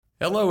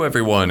Hello,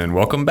 everyone, and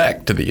welcome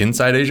back to the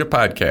Inside Asia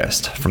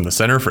podcast from the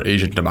Center for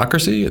Asian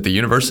Democracy at the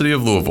University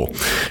of Louisville.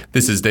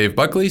 This is Dave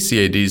Buckley,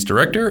 CAD's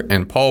director,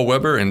 and Paul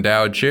Weber,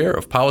 endowed chair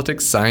of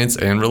Politics, Science,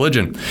 and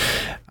Religion.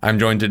 I'm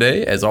joined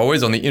today, as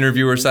always, on the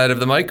interviewer side of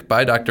the mic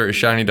by Dr.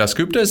 Ishani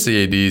Dasgupta,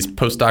 CAD's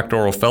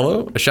postdoctoral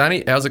fellow.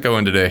 Ishani, how's it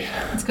going today?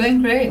 It's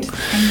going great.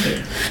 Thank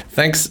you.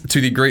 Thanks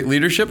to the great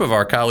leadership of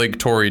our colleague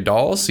Tori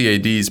Dahl,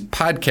 CAD's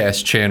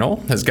podcast channel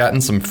has gotten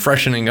some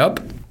freshening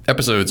up.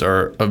 Episodes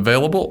are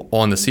available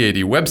on the CAD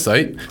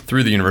website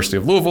through the University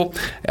of Louisville,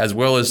 as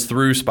well as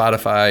through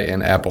Spotify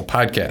and Apple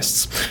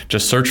Podcasts.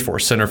 Just search for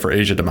Center for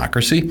Asia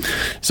Democracy.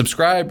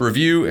 Subscribe,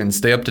 review, and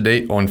stay up to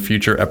date on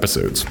future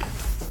episodes.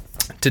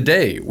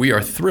 Today, we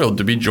are thrilled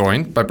to be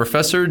joined by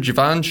Professor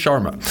Jivan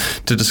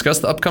Sharma to discuss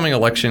the upcoming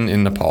election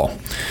in Nepal.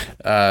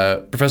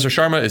 Professor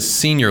Sharma is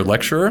senior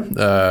lecturer,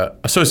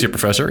 associate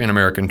professor in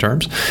American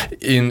terms,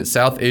 in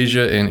South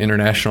Asia and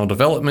International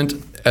Development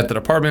at the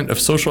Department of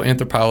Social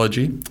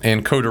Anthropology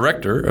and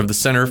co-director of the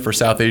Center for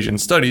South Asian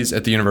Studies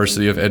at the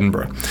University of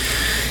Edinburgh.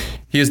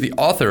 He is the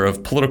author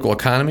of Political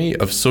Economy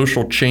of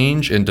Social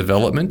Change and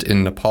Development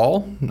in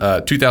Nepal,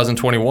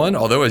 2021,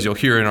 although, as you'll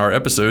hear in our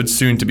episodes,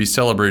 soon to be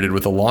celebrated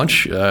with a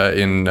launch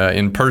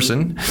in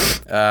person.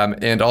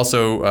 And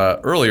also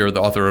earlier, the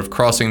author of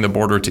Crossing the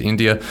Border to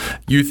India,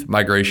 Youth,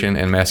 Migration,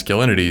 and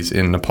Masculinities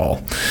in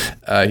Nepal.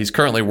 He's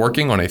currently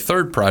working on a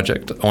third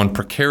project on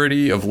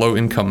precarity of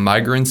low-income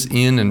migrants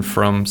in and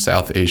from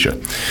South Asia.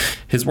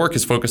 His work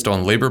is focused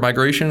on labor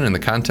migration in the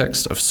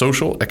context of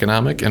social,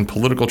 economic, and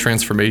political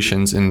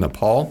transformations in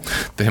Nepal,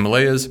 the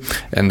Himalayas,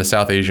 and the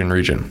South Asian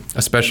region,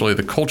 especially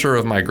the culture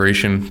of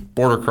migration,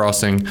 border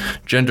crossing,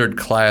 gendered,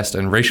 classed,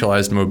 and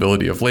racialized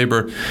mobility of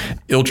labor,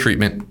 ill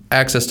treatment,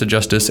 access to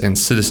justice, and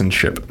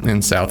citizenship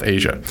in South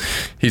Asia.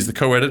 He's the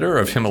co-editor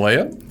of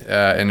Himalaya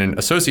and an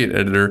associate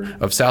editor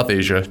of South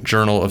Asia,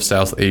 Journal of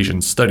South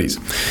Asian Studies.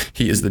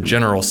 He is the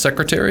general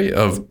secretary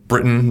of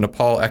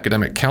Britain-Nepal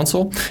Academic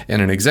Council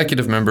and an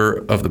executive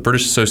member of the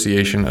British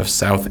Association of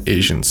South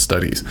Asian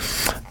Studies.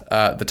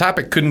 The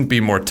topic couldn't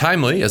be more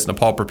timely as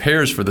Nepal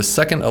prepares for the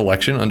second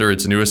election under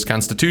its newest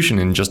constitution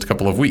in just a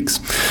couple of weeks.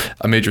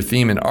 A major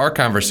theme in our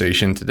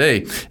conversation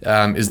today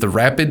is the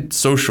rapid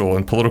social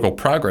and political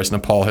progress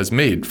Nepal has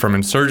made from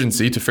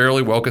insurgency to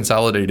fairly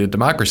well-consolidated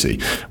democracy,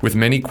 with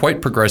many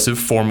quite progressive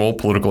formal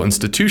political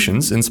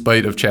institutions in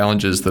spite of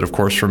challenges that, of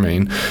course,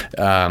 remain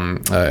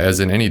as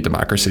in any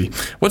democracy.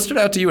 What stood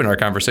out to you in our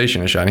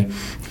conversation, Ishani?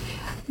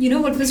 You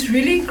know, what was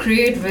really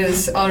great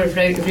was, or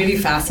really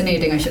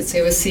fascinating, I should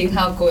say, was seeing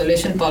how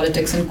coalition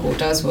politics and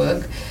quotas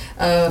work.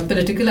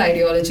 Political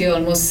ideology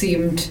almost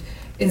seemed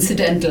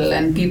incidental,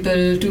 and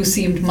people too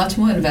seemed much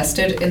more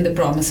invested in the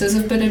promises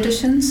of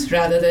politicians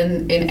rather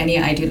than in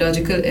any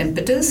ideological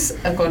impetus,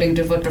 according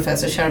to what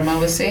Professor Sharma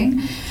was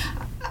saying.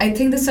 I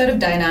think this sort of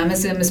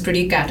dynamism is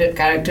pretty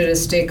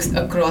characteristic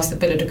across the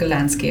political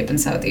landscape in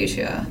South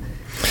Asia.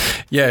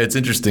 Yeah, it's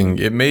interesting.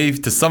 It may,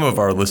 to some of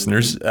our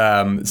listeners,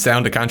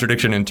 sound a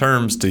contradiction in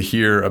terms to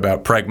hear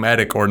about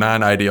pragmatic or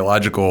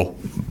non-ideological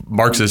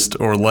Marxist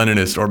or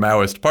Leninist or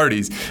Maoist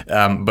parties,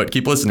 but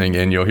keep listening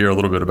and you'll hear a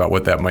little bit about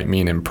what that might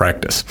mean in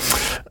practice.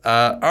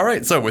 All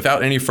right, so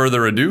without any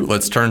further ado,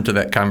 let's turn to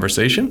that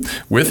conversation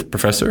with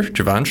Professor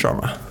Jivan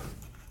Sharma.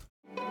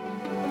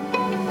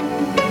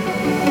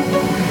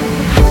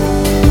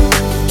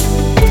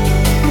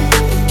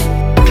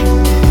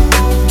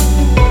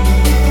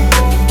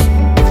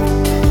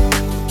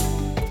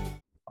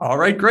 All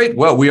right, great.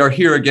 Well, we are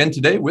here again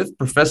today with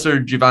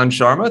Professor Jivan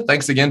Sharma.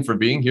 Thanks again for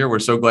being here. We're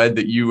so glad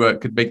that you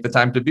could make the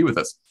time to be with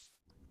us.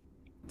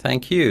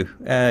 Thank you.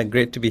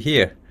 Great to be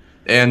here.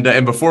 And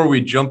before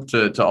we jump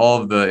to all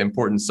of the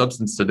important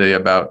substance today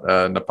about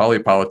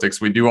Nepali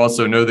politics, we do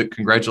also know that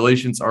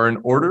congratulations are in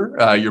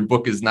order. Your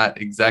book is not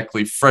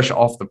exactly fresh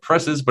off the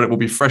presses, but it will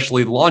be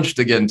freshly launched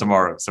again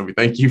tomorrow. So we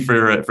thank you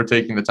for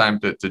taking the time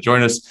to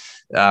join us,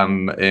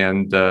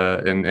 and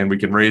we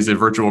can raise a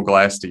virtual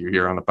glass to you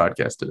here on the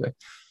podcast today.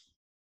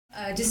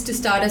 Just to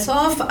start us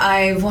off,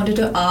 I wanted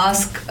to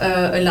ask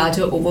a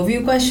larger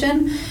overview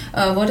question.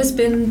 What has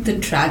been the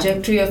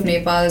trajectory of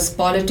Nepal's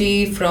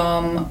polity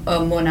from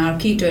a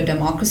monarchy to a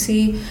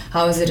democracy?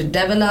 How has it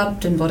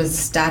developed, and what is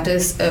the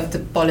status of the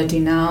polity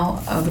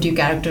now? Would you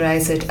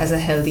characterize it as a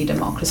healthy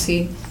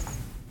democracy?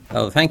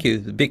 Oh, thank you.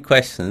 Big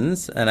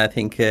questions. And I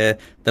think the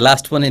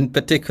last one in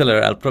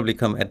particular, I'll probably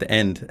come at the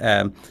end.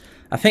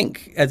 I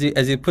think,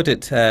 as you put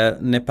it,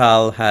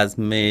 Nepal has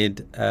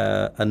made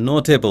a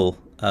notable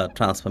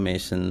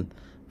transformation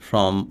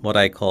from what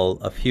I call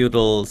a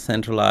feudal,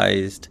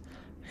 centralized,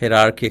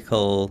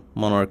 hierarchical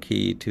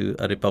monarchy to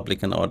a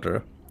republican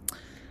order.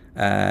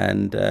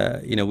 And,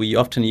 we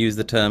often use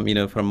the term,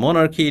 from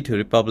monarchy to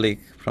republic,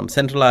 from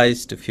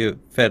centralized to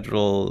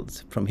federal,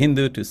 from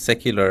Hindu to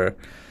secular,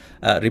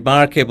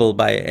 remarkable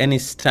by any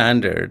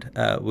standard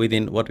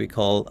within what we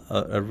call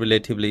a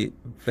relatively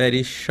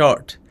very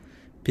short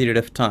period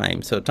of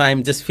time. So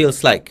time just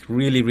feels like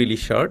really, really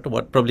short.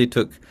 What probably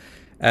took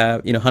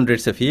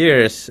hundreds of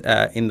years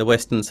in the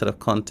Western sort of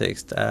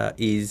context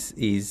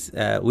is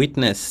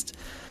witnessed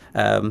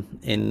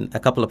in a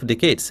couple of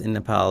decades in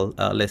Nepal,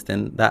 less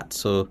than that.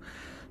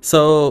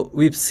 So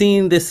we've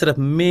seen this sort of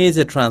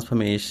major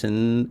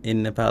transformation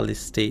in Nepali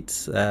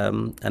states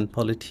and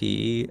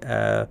polity,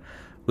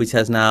 which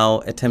has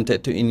now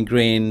attempted to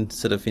ingrain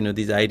sort of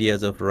these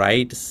ideas of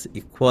rights,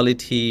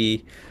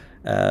 equality,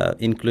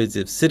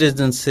 inclusive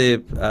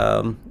citizenship,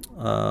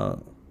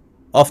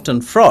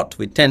 often fraught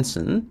with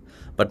tension,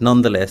 but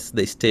nonetheless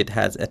the state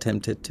has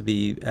attempted to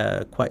be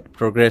quite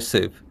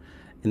progressive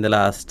in the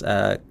last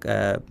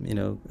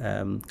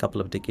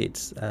couple of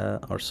decades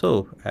or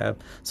so.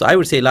 So I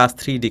would say last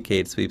 3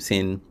 decades we've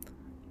seen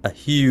a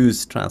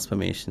huge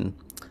transformation,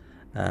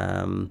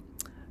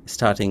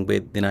 starting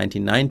with the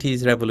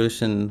 1990s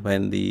revolution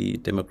when the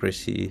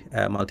democracy,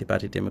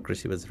 multi-party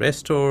democracy was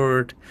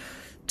restored,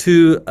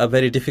 to a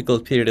very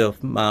difficult period of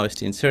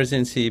Maoist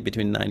insurgency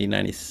between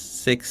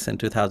 1996 and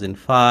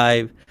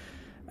 2005.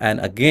 And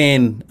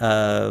again,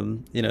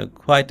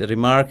 quite a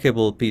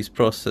remarkable peace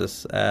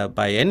process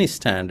by any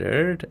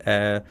standard,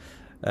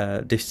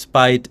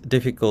 despite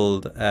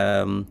difficult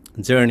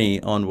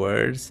journey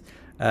onwards.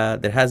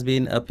 There has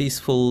been a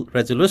peaceful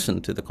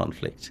resolution to the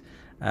conflict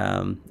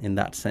in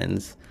that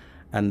sense.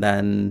 And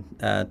then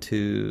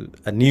to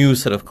a new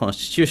sort of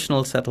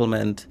constitutional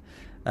settlement.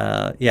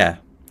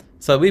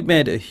 So we've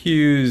made a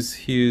huge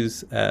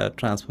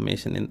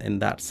transformation in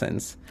that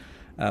sense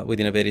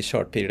within a very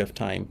short period of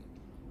time.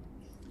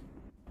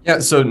 Yeah,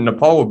 so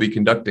Nepal will be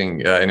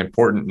conducting an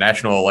important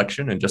national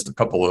election in just a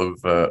couple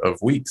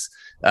of weeks,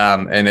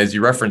 and as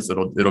you referenced,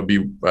 it'll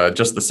be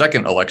just the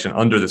second election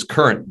under this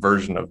current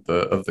version of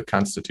the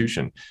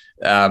Constitution.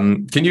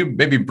 Can you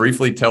maybe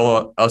briefly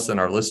tell us and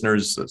our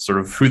listeners sort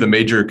of who the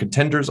major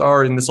contenders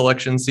are in this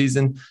election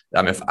season?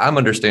 If I'm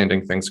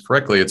understanding things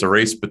correctly, it's a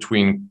race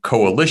between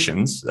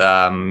coalitions.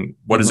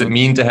 What does it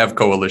mean to have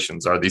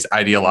coalitions? Are these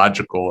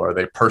ideological? Are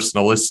they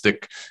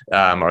personalistic?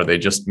 Are they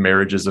just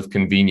marriages of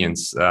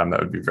convenience? That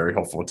would be very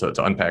helpful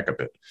to unpack a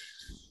bit.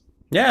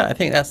 Yeah, I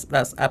think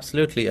that's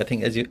absolutely. I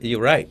think as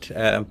you're right.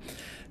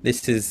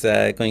 This is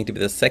going to be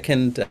the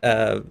second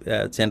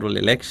general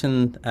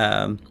election.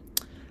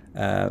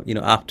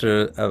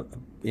 After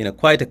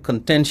quite a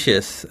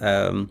contentious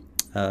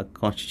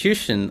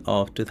constitution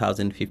of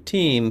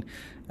 2015,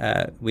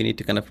 we need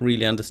to kind of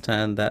really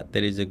understand that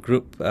there is a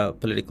group,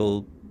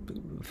 political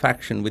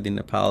faction within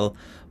Nepal,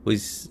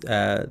 which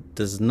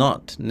does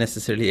not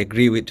necessarily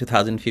agree with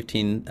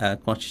 2015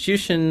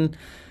 constitution.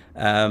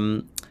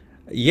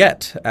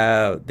 Yet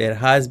there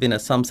has been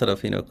some sort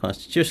of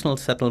constitutional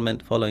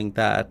settlement following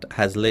that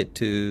has led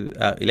to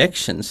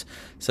elections.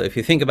 So if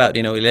you think about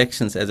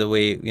elections as a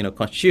way,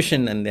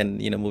 constitution, and then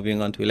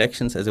moving on to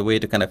elections as a way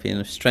to kind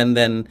of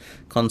strengthen,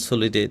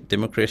 consolidate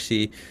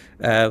democracy,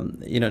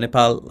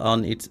 Nepal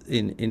on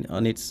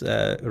its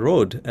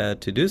road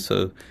to do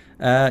so.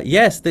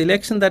 Yes, the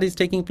election that is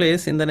taking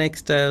place in the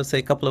next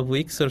say couple of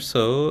weeks or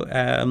so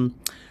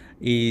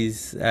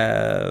is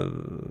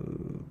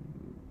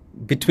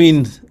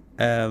between.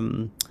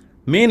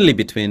 Mainly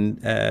between,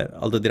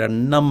 although there are a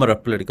number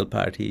of political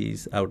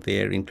parties out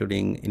there,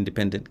 including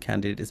independent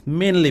candidates,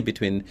 mainly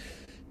between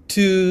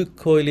 2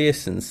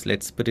 coalitions,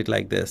 let's put it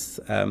like this.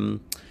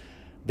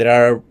 There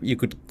are, you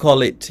could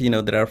call it,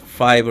 there are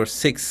 5 or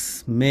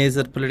 6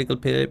 major political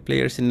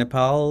players in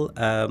Nepal,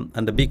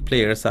 and the big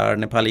players are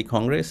Nepali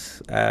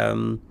Congress,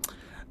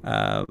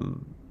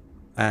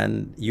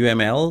 and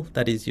UML,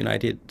 that is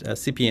United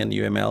CPN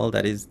UML,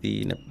 that is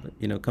the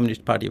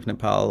Communist Party of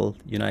Nepal,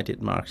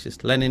 United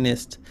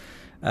Marxist-Leninist,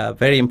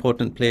 very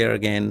important player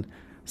again.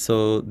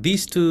 So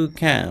these 2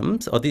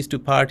 camps or these 2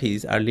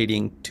 parties are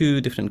leading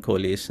 2 different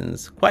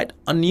coalitions, quite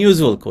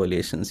unusual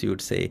coalitions, you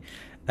would say.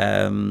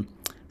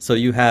 So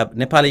you have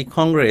Nepali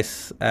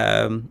Congress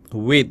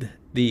with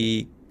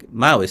the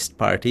Maoist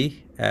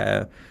Party,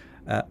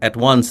 at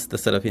once the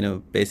sort of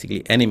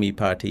basically enemy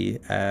party.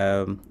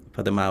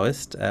 For the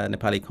Maoist,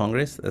 Nepali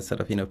Congress, a sort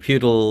of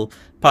feudal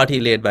party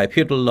led by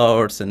feudal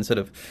lords, and sort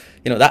of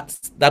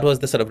that was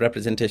the sort of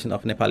representation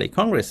of Nepali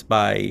Congress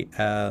by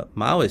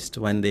Maoist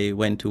when they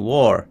went to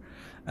war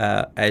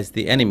as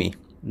the enemy,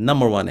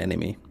 number one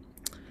enemy.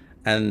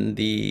 And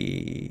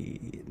the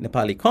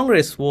Nepali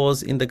Congress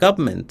was in the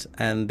government,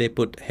 and they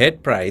put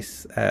head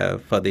price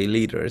for the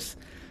leaders,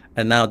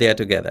 and now they are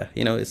together.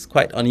 It's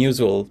quite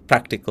unusual,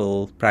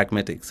 practical,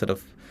 pragmatic sort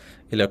of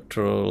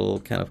electoral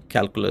kind of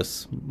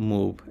calculus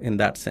move in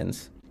that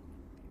sense.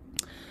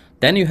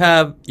 Then you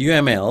have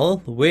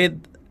UML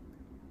with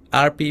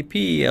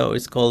RPP, or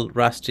it's called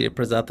Rashtriya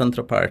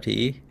Prajatantra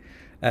Party,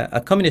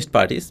 a communist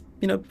party,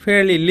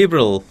 fairly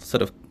liberal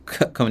sort of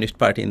communist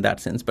party in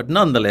that sense, but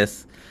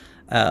nonetheless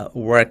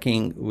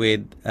working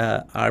with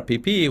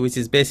RPP, which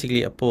is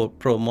basically a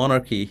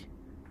pro-monarchy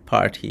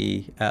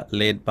party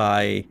led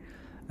by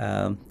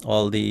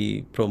all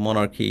the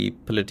pro-monarchy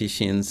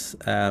politicians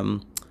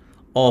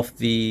of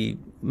the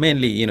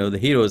mainly, the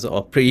heroes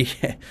of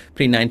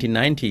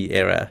pre-1990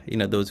 era,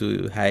 those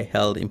who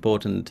held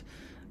important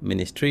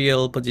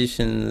ministerial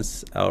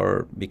positions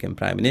or became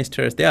prime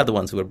ministers. They are the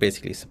ones who are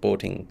basically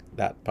supporting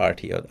that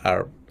party, or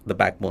are the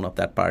backbone of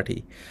that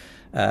party.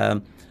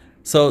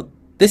 So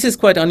this is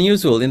quite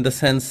unusual in the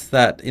sense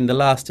that in the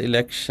last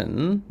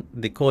election,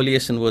 the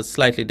coalition was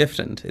slightly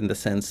different in the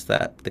sense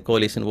that the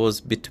coalition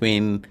was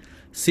between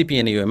CP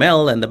and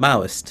UML and the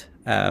Maoist,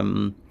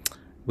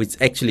 which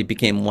actually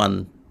became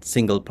one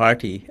single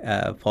party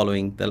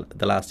following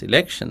the last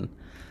election.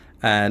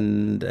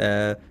 And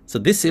so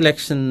this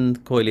election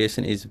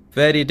coalition is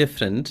very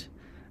different,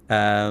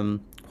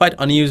 quite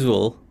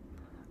unusual,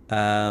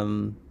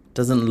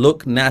 doesn't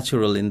look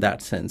natural in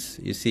that sense,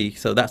 you see.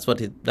 So that's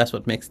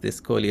what makes this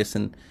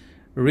coalition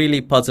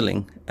really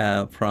puzzling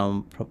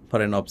for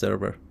an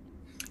observer.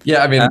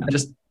 Yeah, I mean,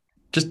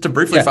 just to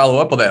briefly follow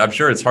up on that, I'm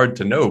sure it's hard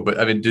to know, but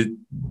I mean,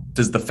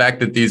 does the fact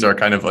that these are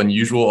kind of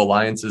unusual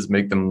alliances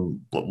make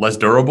them less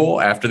durable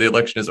after the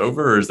election is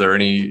over, or is there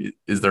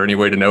any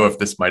way to know if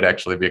this might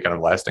actually be a kind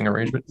of lasting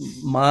arrangement?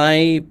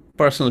 My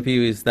personal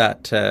view is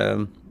that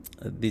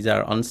these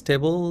are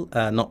unstable,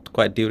 not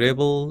quite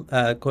durable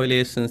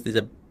coalitions. These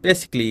are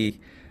basically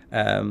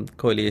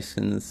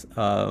coalitions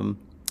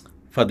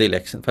for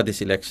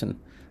this election.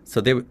 So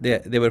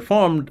they were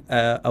formed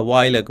a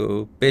while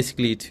ago,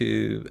 basically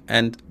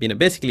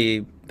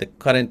basically the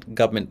current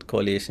government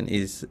coalition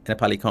is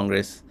Nepali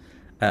Congress,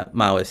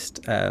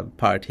 Maoist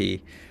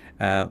party,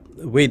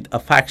 with a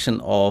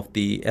faction of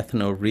the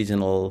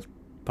ethno-regional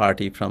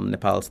party from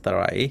Nepal's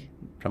Tarai,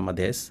 from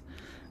Madhes.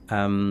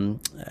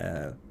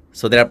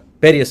 So there are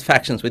various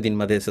factions within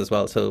Madhes as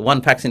well. So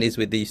one faction is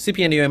with the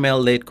CP and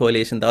UML-led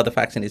coalition. The other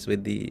faction is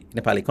with the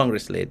Nepali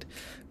Congress-led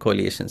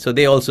coalition. So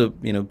they also,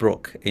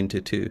 broke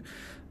into two.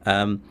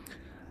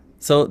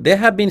 So they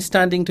have been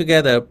standing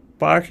together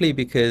partly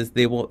because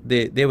they were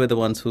the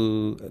ones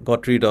who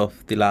got rid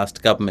of the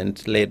last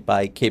government led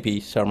by KP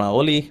Sharma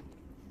Oli,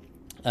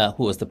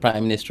 who was the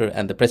prime minister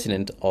and the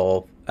president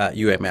of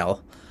UML.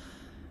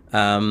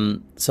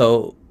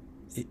 So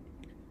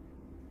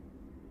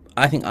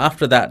I think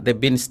after that they've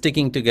been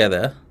sticking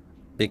together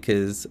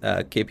because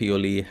KP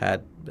Oli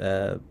had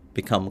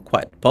become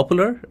quite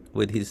popular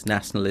with his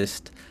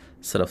nationalist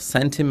sort of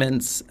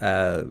sentiments,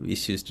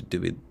 issues to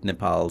do with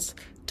Nepal's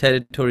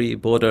territory,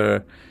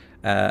 border,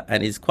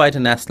 and is quite a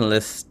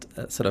nationalist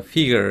sort of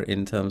figure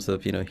in terms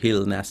of,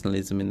 hill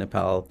nationalism in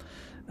Nepal.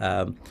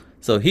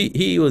 So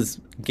he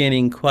was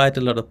gaining quite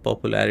a lot of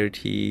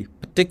popularity,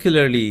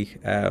 particularly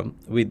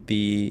with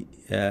the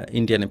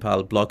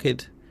India-Nepal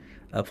blockade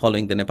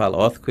following the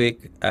Nepal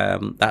earthquake.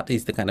 That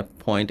is the kind of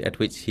point at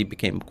which he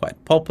became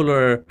quite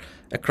popular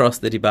across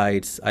the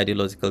divides,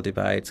 ideological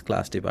divides,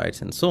 class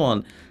divides, and so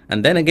on.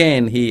 And then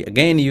again, he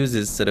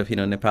uses sort of,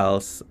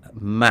 Nepal's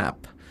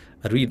map,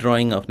 a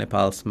redrawing of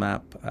Nepal's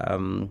map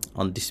on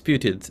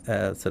disputed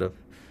sort of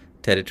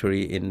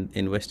territory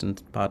in western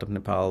part of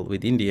Nepal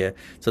with India.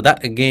 So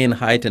that again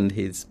heightened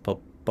his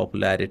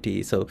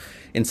popularity. So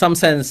in some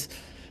sense,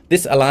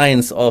 this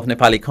alliance of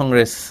Nepali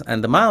Congress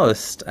and the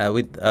Maoist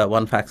with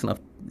one faction of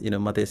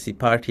Madhesi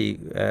party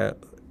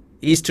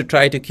is to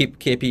try to keep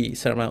KP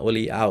Sharma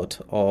Oli out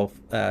of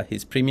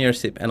his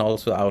premiership and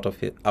also out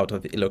of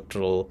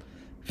electoral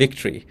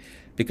victory,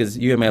 because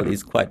UML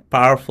is quite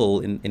powerful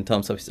in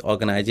terms of its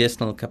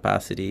organizational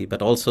capacity,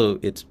 but also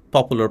its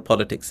popular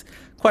politics,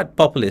 quite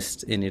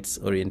populist in its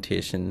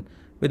orientation,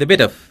 with a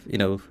bit of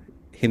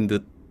Hindu,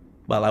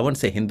 well, I won't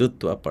say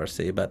Hindutva per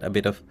se, but a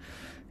bit of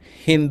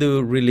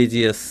Hindu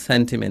religious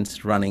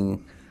sentiments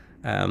running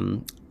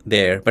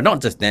there, but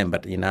not just them,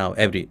 but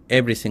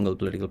every single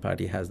political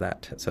party has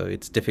that. So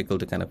it's difficult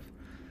to kind of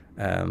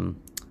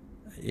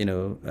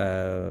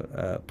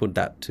put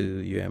that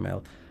to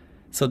UML.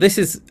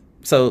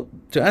 So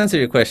to answer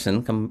your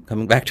question,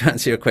 coming back to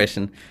answer your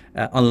question,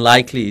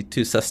 unlikely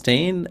to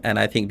sustain. And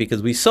I think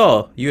because we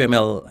saw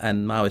UML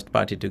and Maoist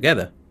party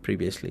together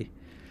previously,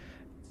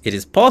 it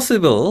is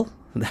possible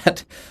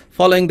that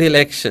following the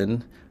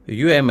election,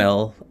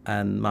 UML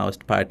and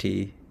Maoist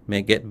party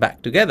may get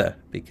back together,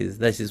 because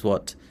this is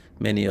what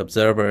many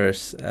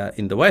observers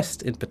in the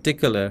West in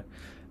particular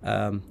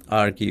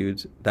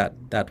argued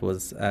that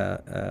was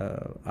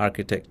that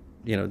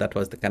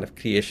was the kind of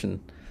creation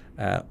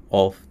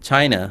of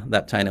China,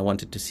 that China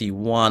wanted to see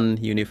one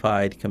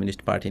unified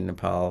communist party in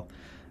Nepal,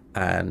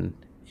 and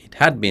it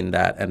had been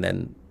that, and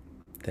then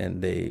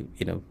they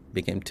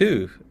became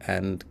two,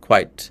 and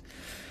quite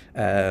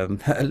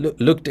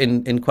looked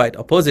in quite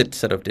opposite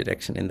sort of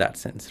direction in that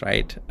sense,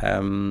 right?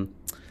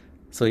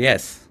 So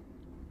yes.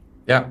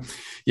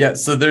 Yeah.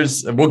 So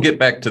we'll get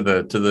back to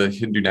the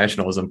Hindu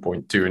nationalism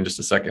point too in just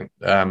a second.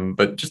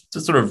 But just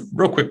to sort of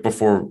real quick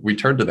before we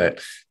turn to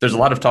that, there's a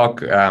lot of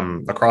talk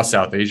across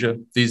South Asia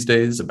these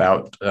days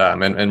about,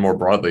 and more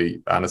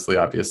broadly, honestly,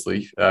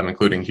 obviously,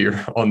 including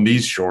here on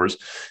these shores,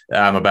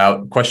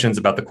 about questions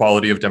about the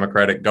quality of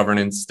democratic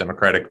governance,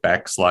 democratic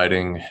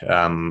backsliding,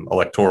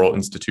 electoral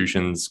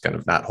institutions kind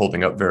of not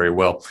holding up very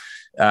well.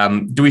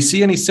 Do we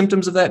see any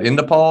symptoms of that in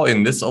Nepal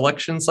in this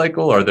election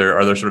cycle? Are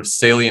there sort of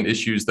salient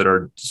issues that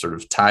are sort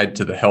of tied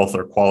to the health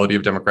or quality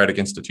of democratic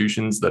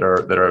institutions that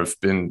have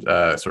been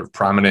sort of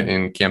prominent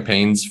in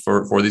campaigns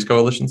for these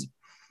coalitions?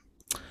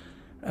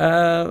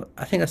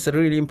 I think that's a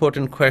really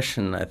important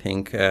question. I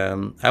think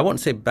I won't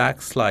say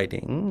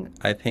backsliding.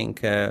 I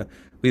think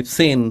we've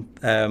seen.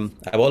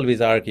 I've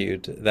always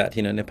argued that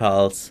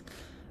Nepal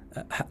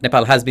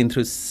has been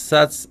through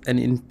such an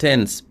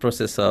intense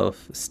process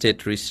of state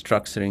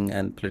restructuring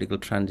and political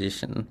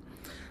transition.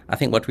 I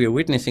think what we are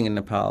witnessing in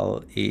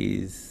Nepal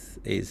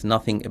is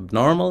nothing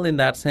abnormal in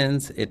that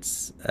sense.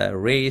 It's a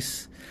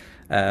race.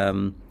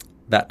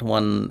 That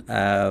one,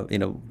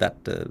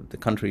 that the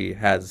country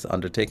has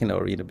undertaken,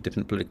 or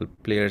different political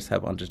players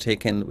have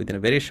undertaken within a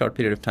very short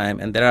period of time,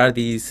 and there are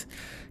these,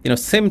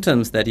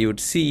 symptoms that you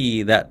would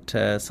see that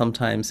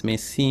sometimes may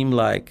seem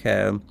like,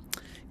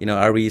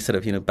 are we sort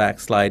of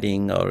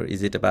backsliding, or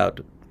is it about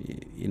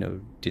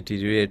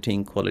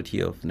deteriorating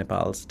quality of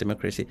Nepal's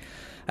democracy?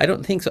 I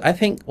don't think so. I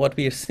think what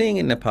we are seeing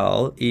in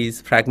Nepal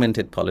is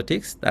fragmented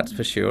politics. That's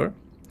for sure.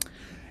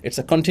 It's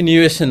a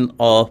continuation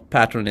of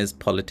patronage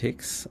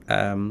politics,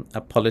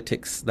 a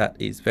politics that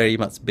is very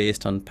much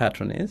based on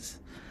patronage,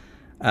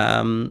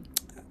 and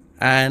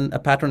a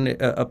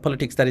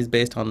politics that is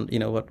based on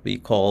what we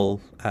call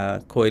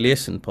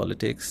coalition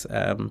politics,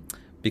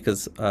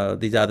 because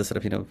these are the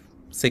sort of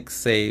six,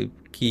 say,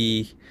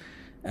 key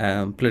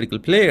political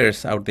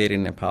players out there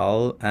in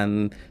Nepal,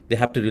 and they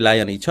have to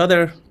rely on each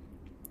other,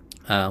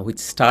 which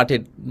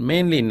started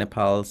mainly in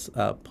Nepal's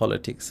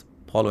politics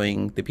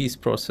following the peace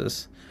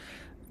process.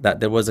 That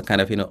there was a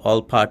kind of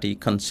all-party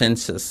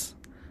consensus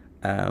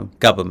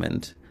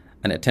government,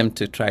 an attempt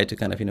to try to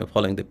kind of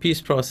following the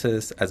peace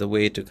process as a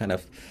way to kind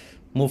of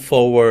move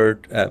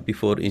forward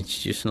before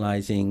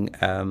institutionalizing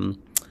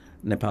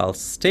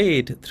Nepal's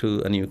state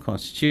through a new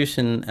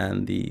constitution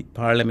and the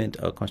parliament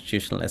or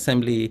constitutional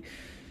assembly,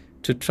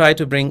 to try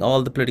to bring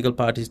all the political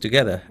parties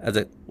together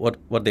as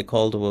what they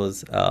called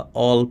was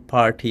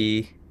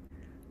all-party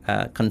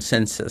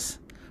consensus,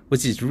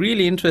 which is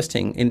really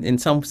interesting. In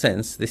some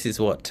sense, this is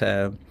what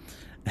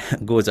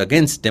goes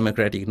against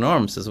democratic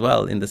norms as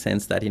well, in the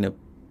sense that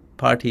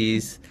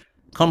parties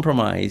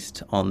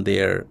compromised on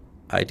their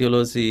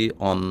ideology,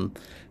 on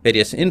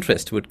various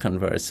interests would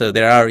converge. So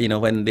there are,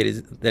 when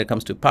there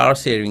comes to power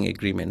sharing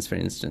agreements, for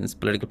instance,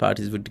 political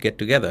parties would get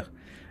together.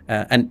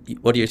 And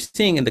what you're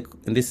seeing in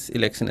this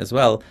election as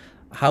well,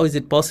 how is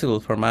it possible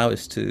for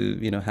Maoists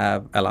to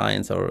have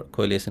alliance or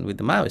coalition with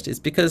the Maoists? It's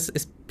because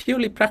it's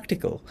purely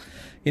practical.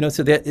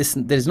 So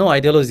there's no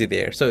ideology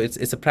there. So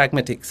it's a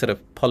pragmatic sort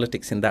of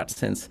politics in that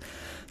sense.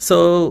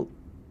 So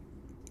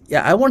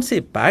yeah, I won't say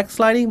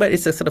backsliding, but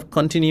it's a sort of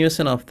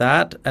continuation of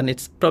that, and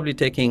it's probably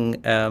taking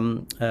a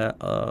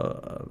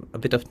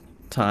bit of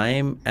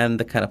time. And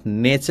the kind of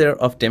nature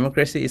of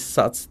democracy is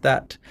such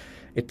that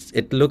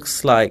it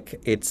looks like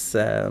it's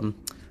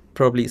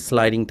probably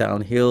sliding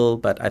downhill.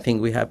 But I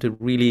think we have to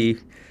really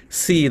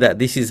see that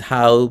this is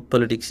how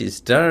politics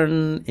is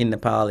done in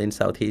Nepal, in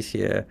South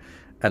Asia.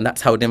 And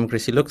that's how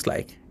democracy looks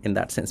like in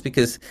that sense.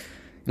 Because,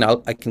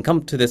 I can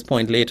come to this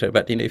point later,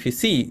 but, if you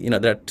see,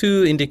 there are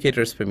two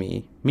indicators for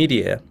me,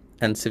 media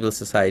and civil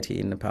society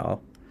in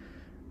Nepal.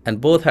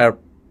 And both are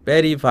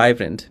very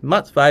vibrant,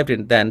 much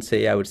vibrant than,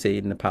 say, I would say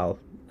in Nepal,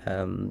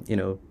 than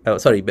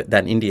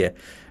India,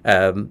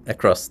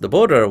 across the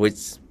border,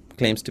 which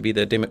claims to be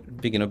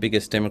the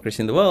biggest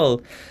democracy in the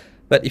world.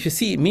 But if you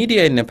see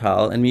media in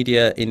Nepal and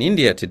media in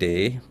India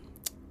today,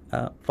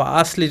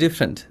 vastly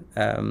different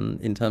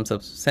in terms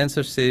of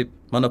censorship,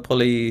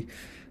 monopoly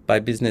by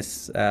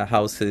business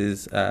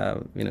houses,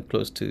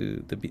 close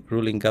to the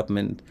ruling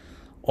government,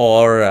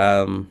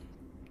 or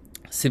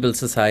civil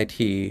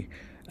society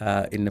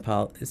in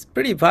Nepal. It's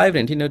pretty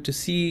vibrant, to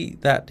see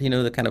that,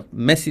 the kind of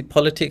messy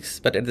politics,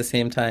 but at the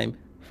same time,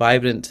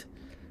 vibrant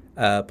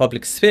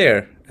public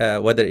sphere,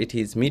 whether it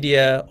is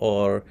media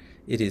or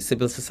it is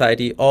civil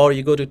society, or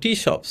you go to tea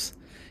shops.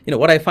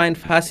 What I find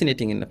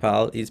fascinating in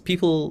Nepal is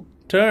people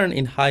turn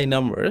in high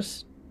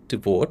numbers to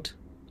vote,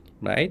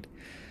 right?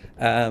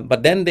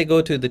 But then they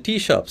go to the tea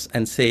shops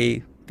and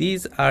say,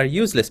 these are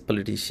useless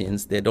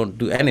politicians, they don't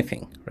do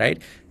anything,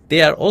 right?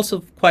 They are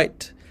also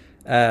quite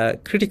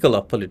critical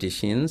of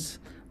politicians,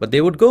 but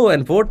they would go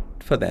and vote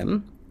for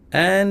them,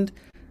 and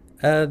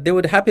they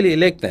would happily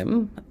elect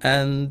them,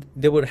 and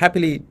they would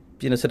happily,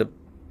 sort of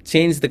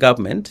change the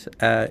government.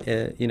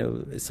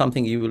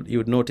 Something you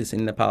would notice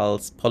in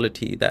Nepal's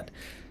polity, that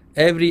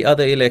every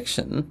other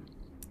election,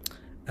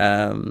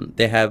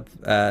 they have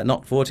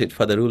not voted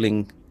for the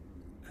ruling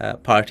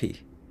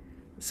party.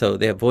 So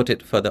they have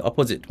voted for the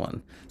opposite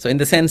one. So in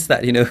the sense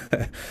that,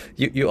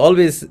 you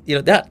always,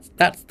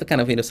 that's the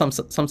kind of, some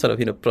sort of,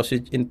 in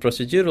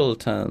procedural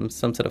terms,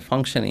 some sort of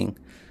functioning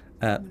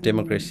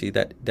democracy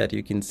that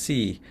you can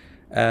see.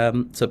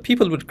 So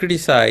people would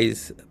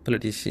criticize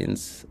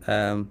politicians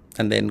and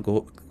then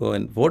go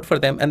and vote for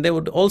them. And they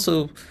would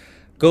also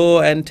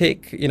go and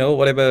take,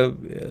 whatever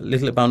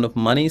little amount of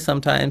money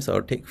sometimes,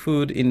 or take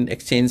food in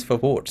exchange for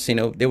votes.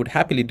 They would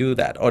happily do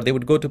that. Or they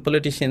would go to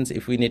politicians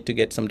if we need to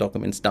get some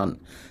documents done.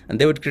 And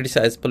they would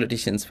criticize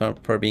politicians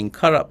for being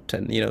corrupt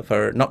and,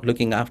 for not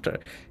looking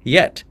after.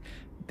 Yet,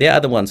 they are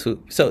the ones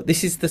who... So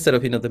this is the sort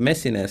of, the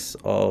messiness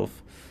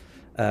of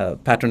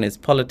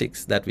patronage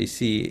politics that we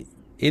see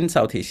in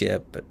South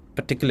Asia, but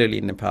particularly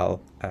in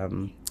Nepal.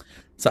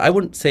 So I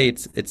wouldn't say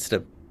it's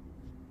sort of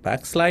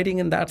backsliding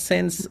in that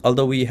sense,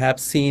 although we have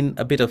seen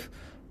a bit of,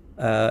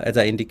 as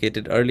I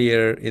indicated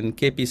earlier, in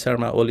KP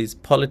Sharma Oli's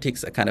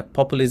politics, a kind of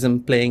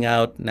populism playing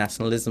out,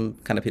 nationalism,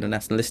 kind of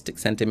nationalistic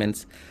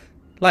sentiments,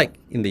 like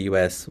in the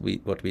US,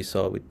 what we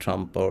saw with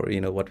Trump, or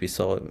what we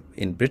saw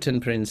in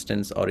Britain, for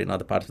instance, or in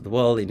other parts of the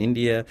world, in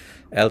India,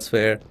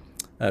 elsewhere,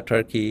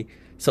 Turkey.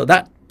 So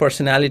that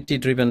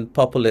personality-driven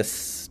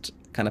populist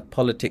kind of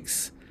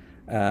politics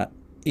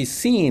is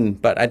seen,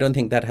 but I don't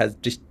think that has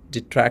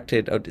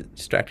distracted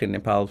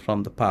Nepal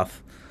from the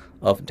path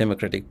of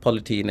democratic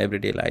polity in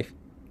everyday life.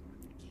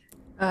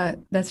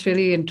 That's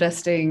really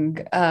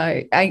interesting.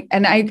 I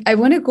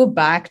want to go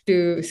back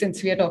to,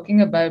 since we are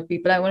talking about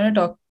people, I want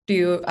to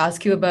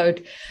ask you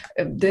about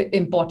the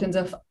importance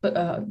of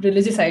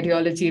religious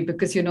ideology,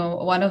 because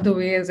one of the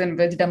ways in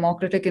which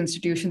democratic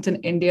institutions in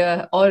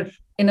India or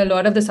in a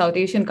lot of the South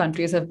Asian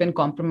countries have been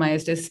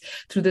compromised is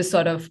through this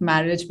sort of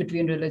marriage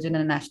between religion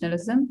and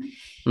nationalism.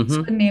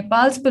 So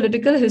Nepal's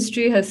political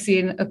history has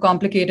seen a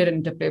complicated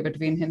interplay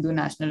between Hindu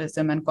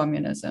nationalism and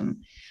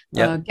communism.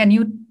 Can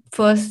you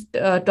first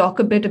talk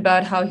a bit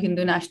about how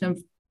Hindu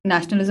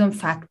nationalism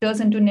factors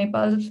into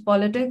Nepal's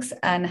politics,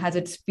 and has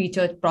it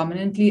featured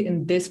prominently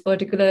in this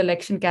particular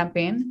election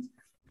campaign?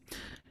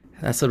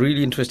 That's a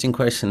really interesting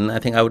question. I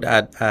think I would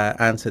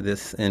answer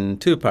this in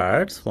two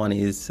parts. One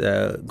is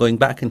going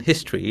back in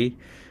history,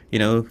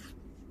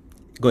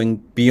 going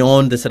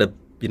beyond the sort of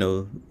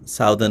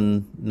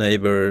southern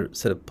neighbor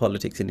sort of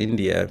politics in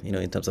India,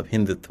 in terms of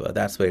Hindutva.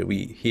 That's where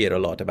we hear a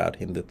lot about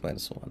Hindutva and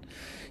so on.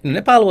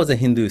 Nepal was a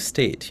Hindu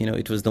state.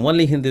 It was the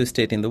only Hindu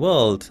state in the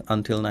world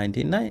until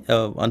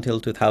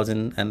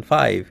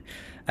 2005.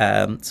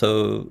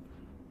 So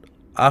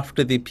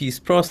after the peace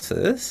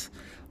process,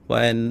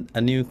 when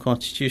a new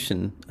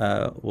constitution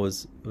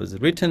was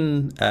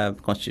written,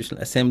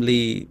 Constitutional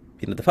Assembly,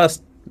 the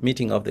first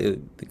meeting of the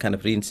kind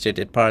of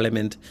reinstated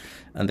parliament,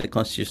 and the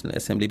Constitutional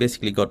Assembly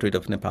basically got rid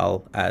of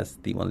Nepal as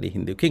the only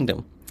Hindu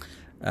kingdom,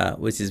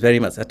 which is very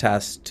much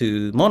attached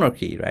to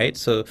monarchy, right?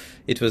 So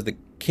it was the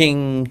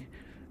king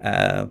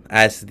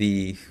as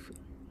the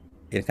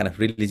kind of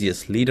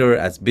religious leader,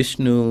 as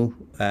Vishnu,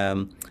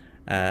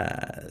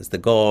 as the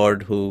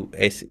god, who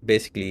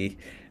basically,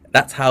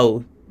 that's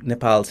how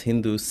Nepal's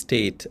Hindu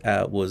state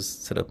was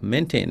sort of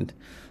maintained.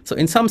 So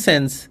in some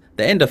sense,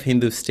 the end of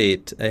Hindu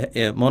state,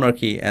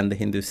 monarchy and the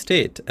Hindu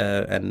state,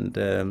 and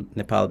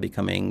Nepal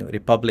becoming a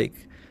republic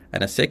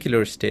and a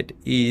secular state,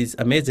 is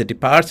a major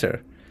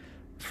departure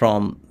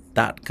from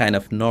that kind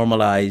of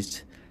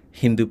normalized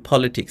Hindu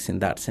politics in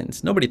that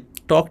sense. Nobody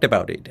talked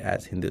about it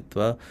as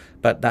Hindutva,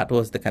 but that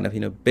was the kind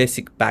of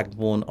basic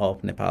backbone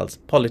of Nepal's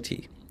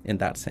polity in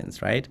that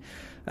sense, right?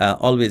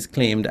 Always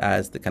claimed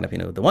as the kind of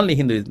the only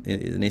Hindu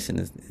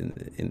nation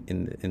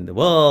in the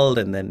world,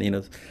 and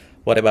then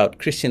what about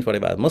Christians? What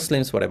about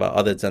Muslims? What about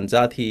other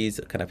Janjatis?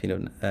 Kind of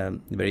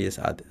various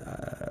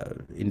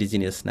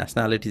indigenous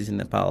nationalities in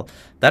Nepal.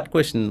 That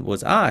question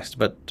was asked,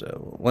 but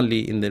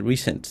only in the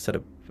recent sort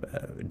of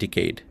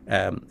decade,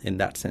 in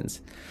that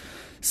sense.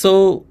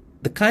 So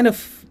the kind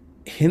of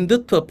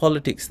Hindutva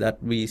politics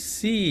that we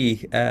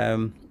see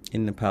in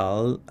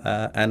Nepal,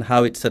 and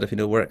how it sort of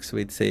works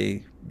with,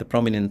 say, the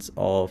prominence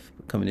of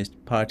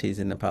communist parties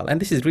in Nepal.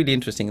 And this is really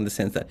interesting in the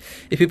sense that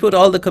if you put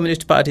all the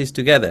communist parties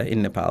together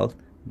in Nepal,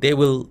 they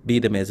will be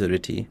the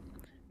majority.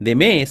 They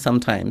may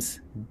sometimes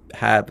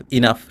have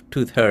enough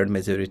two-third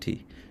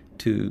majority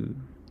to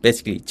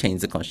basically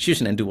change the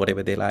constitution and do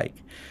whatever they like.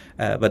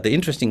 But the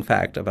interesting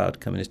fact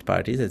about communist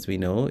parties, as we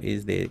know,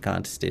 is they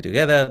can't stay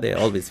together. They're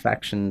always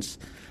factions,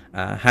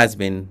 has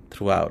been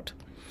throughout.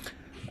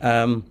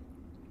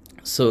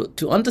 So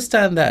to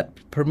understand that,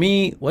 for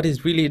me, what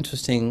is really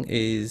interesting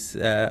is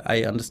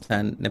I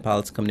understand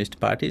Nepal's communist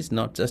parties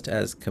not just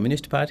as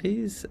communist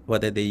parties,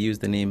 whether they use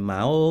the name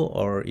Mao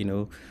or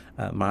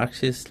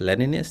Marxist,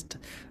 Leninist,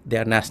 they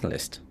are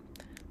nationalist.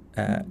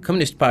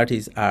 Communist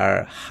parties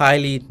are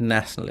highly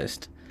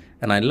nationalist,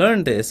 and I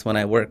learned this when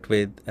I worked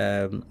with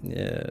on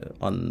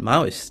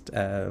Maoist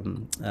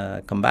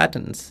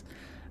combatants,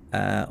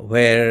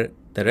 where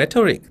the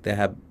rhetoric they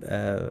have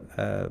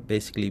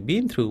basically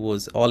been through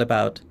was all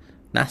about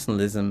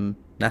nationalism,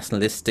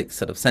 nationalistic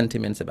sort of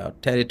sentiments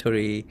about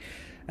territory,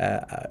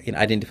 in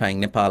identifying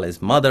Nepal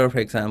as mother, for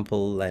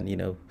example,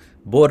 and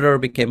border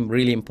became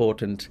really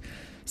important.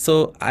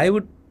 So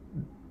what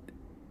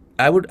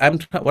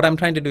I'm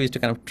trying to do is to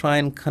kind of try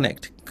and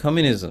connect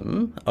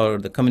communism or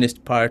the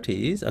communist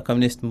parties, a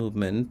communist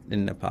movement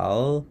in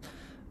Nepal,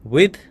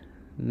 with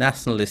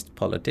nationalist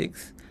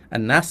politics,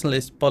 and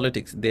nationalist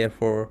politics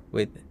therefore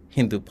with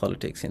Hindu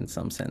politics in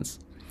some sense.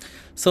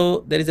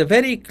 So there is a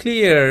very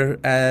clear,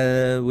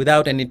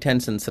 without any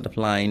tension, sort of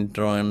line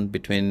drawn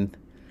between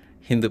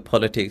Hindu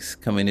politics,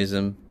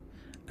 communism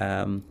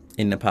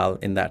in Nepal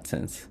in that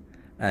sense,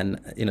 and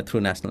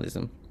through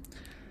nationalism.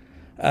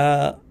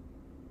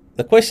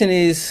 The question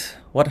is,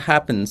 what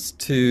happens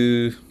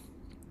to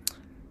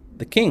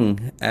the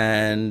king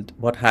and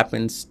what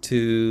happens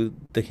to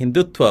the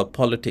Hindutva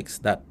politics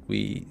that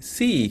we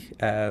see,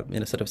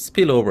 sort of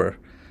spillover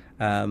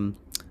um,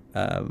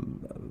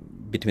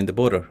 between the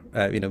border,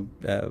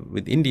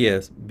 with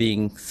India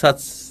being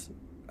such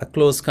a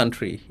close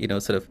country,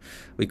 sort of,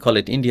 we call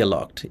it India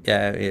locked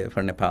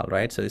for Nepal,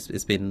 right? So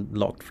it's been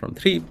locked from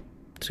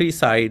three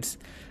sides,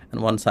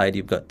 and one side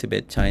you've got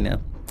Tibet,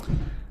 China.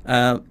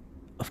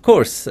 Of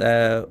course,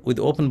 with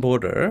open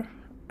border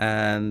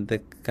and the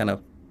kind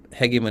of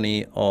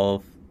hegemony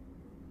of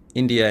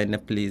India and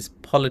Nepalese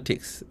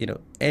politics,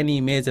 any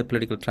major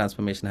political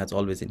transformation has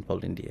always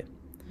involved India,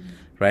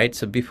 right?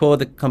 So before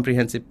the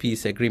Comprehensive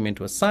Peace Agreement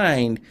was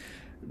signed,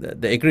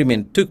 the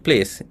agreement took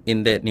place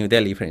in New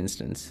Delhi, for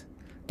instance.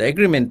 The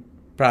agreement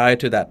prior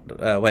to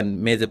that,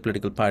 when major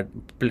political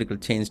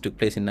change took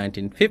place in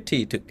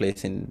 1950, took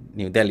place in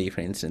New Delhi,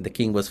 for instance. The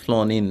king was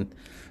flown in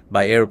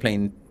by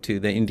airplane to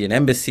the Indian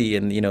embassy,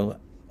 and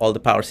all the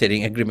power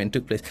sharing agreement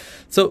took place.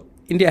 So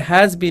India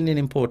has been an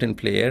important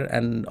player,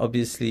 and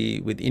obviously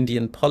with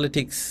Indian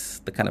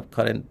politics, the kind of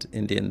current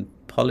Indian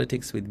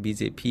politics with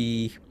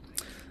BJP,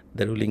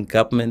 the ruling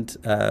government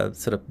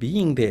sort of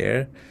being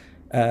there,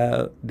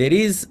 there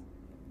is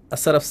a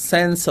sort of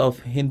sense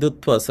of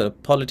Hindutva sort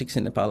of politics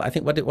in Nepal. I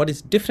think what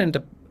is different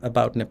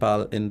about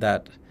Nepal in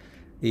that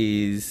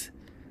is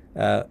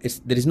there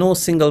is no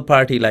single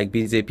party like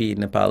BJP in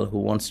Nepal who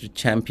wants to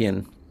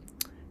champion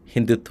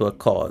Hindutva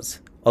cause.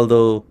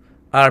 Although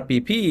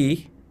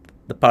RPP,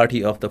 the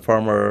party of the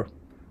former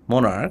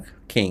monarch,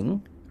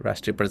 king,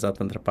 Rashtriya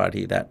Prajatantra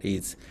Party, that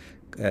is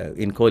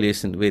in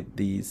coalition with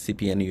the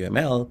CP and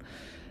UML,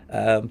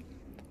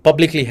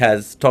 publicly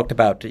has talked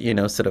about,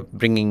 sort of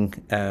bringing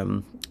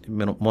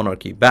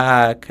monarchy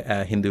back,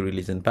 Hindu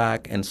religion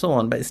back, and so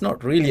on. But it's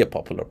not really a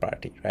popular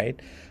party, right?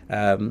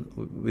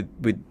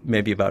 With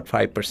maybe about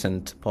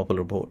 5%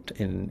 popular vote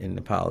in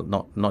Nepal,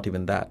 not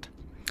even that.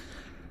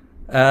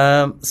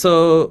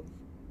 So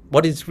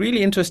what is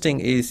really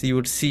interesting is you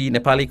would see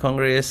Nepali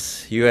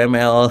Congress,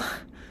 UML,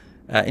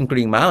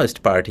 including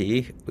Maoist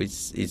Party,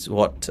 which is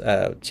what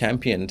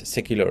championed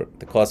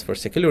the cause for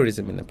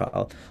secularism in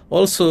Nepal,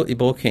 also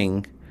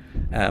evoking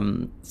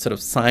sort of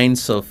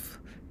signs of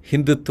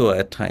Hindutva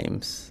at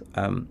times.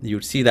 You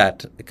would see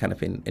that kind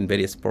of in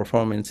various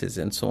performances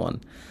and so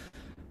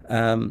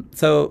on.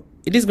 So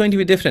it is going to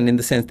be different in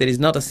the sense there is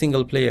not a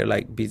single player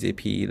like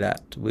BJP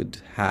that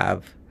would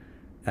have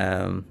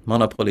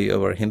monopoly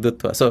over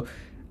Hindutva. So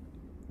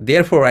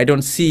therefore, I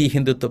don't see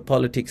Hindutva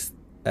politics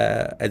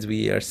as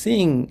we are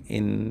seeing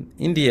in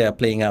India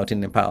playing out in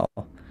Nepal.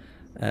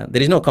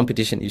 There is no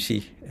competition, you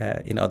see.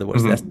 In other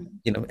words, that's,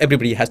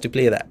 everybody has to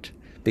play that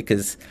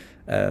because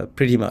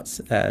pretty much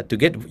to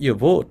get your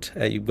vote,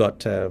 you've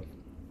got,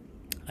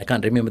 I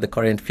can't remember the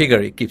current figure,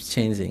 it keeps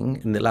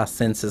changing. In the last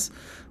census,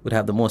 would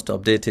have the most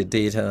updated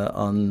data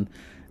on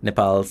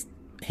Nepal's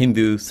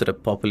Hindu sort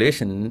of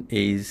population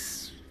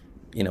is,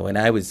 when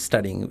I was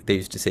studying, they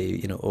used to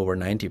say, over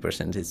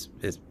 90% is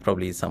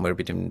probably somewhere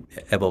between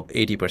above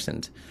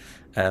 80%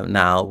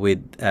 now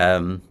with,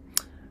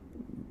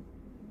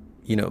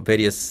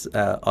 various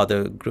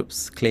other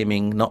groups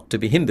claiming not to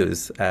be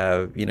Hindus.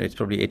 It's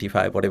probably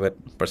 85, whatever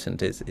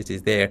percent it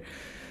is there.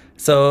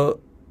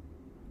 So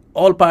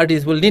all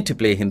parties will need to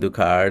play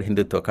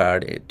Hindutva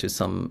card to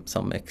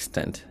some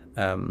extent.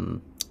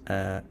 And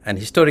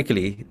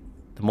historically,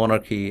 the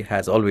monarchy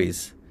has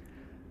always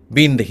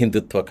been the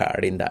Hindutva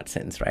card in that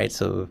sense, right?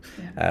 So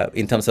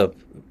in terms of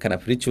kind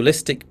of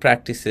ritualistic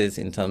practices,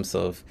 in terms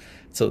of,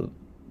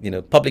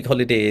 public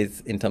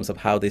holidays, in terms of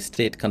how the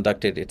state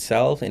conducted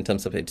itself, in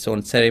terms of its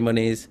own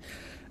ceremonies,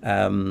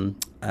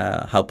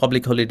 how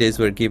public holidays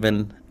were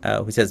given,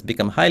 which has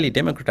become highly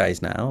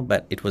democratized now,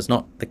 but it was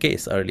not the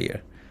case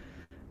earlier.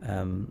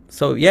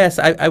 So yes,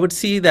 I would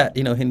see that,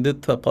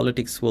 Hindutva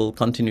politics will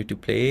continue to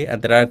play,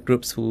 and there are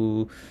groups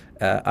who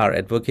are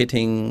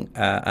advocating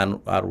and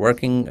are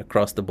working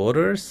across the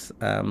borders.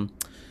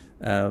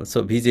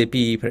 So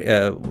BJP,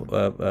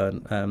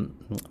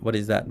 what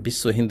is that?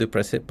 Vishwa Hindu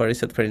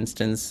Parishad, for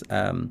instance,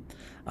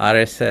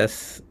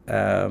 RSS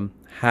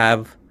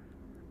have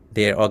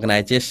their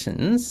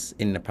organizations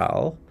in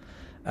Nepal,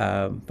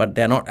 but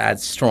they're not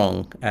as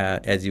strong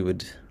as you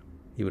would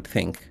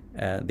think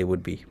they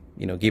would be,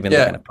 given the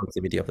kind of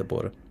proximity of the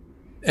border.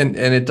 And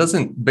it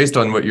doesn't, based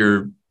on what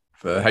you're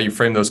how you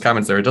frame those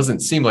comments there, it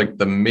doesn't seem like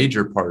the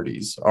major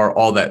parties are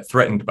all that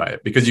threatened by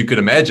it, because you could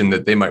imagine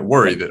that they might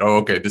worry that,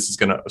 this is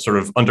going to sort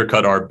of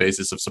undercut our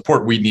basis of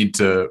support. We need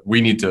to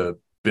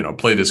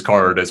play this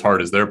card as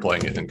hard as they're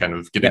playing it and kind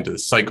of get into the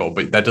cycle.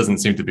 But that doesn't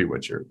seem to be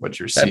what you're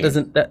seeing.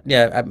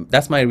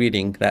 That's my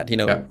reading. That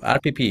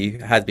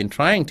RPP has been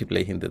trying to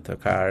play Hindutva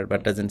card,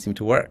 but doesn't seem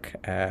to work.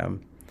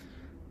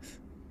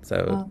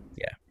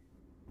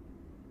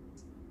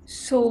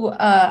 So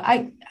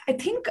I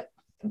think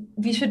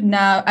we should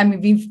now,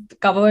 we've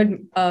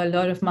covered a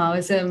lot of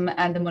Maoism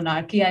and the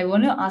monarchy. I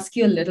want to ask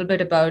you a little bit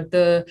about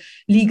the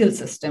legal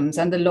systems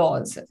and the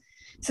laws.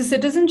 So,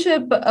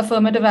 citizenship,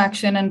 affirmative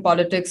action, and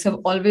politics have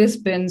always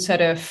been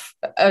sort of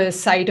a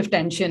site of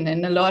tension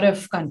in a lot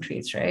of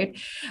countries, right?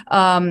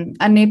 And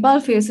Nepal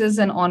faces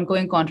an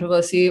ongoing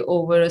controversy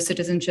over a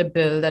citizenship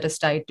bill that is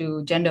tied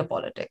to gender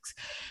politics.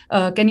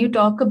 Can you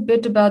talk a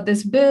bit about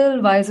this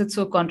bill? Why is it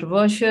so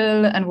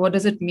controversial? And what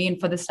does it mean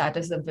for the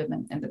status of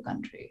women in the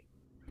country?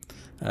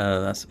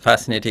 That's a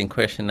fascinating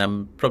question.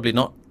 I'm probably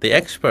not the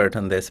expert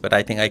on this, but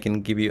I think I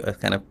can give you a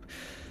kind of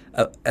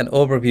an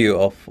overview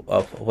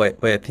of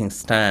where things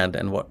stand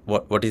and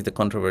what is the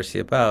controversy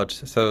about.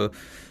 So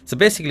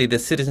basically, the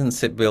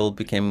citizenship bill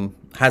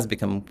has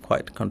become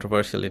quite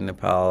controversial in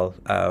Nepal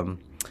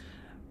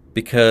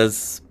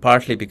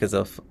partly because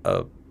of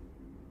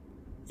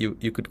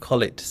you could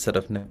call it sort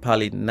of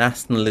Nepali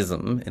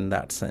nationalism in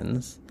that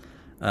sense.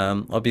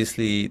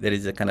 Obviously, there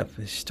is a kind of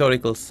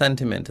historical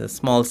sentiment, a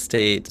small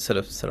state sort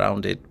of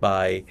surrounded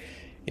by,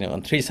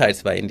 on three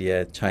sides by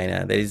India,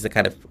 China. There is a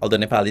kind of, although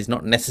Nepal is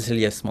not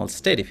necessarily a small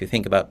state, if you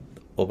think about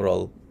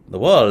overall the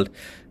world,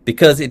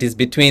 because it is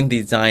between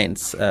these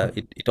giants,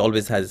 it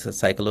always has a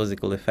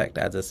psychological effect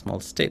as a small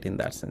state in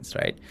that sense,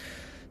 right?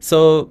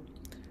 So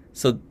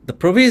the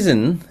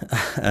provision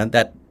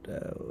that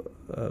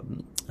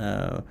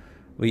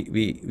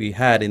we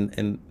had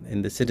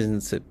in the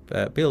citizenship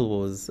bill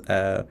was,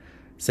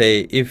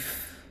 say,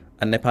 if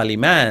a Nepali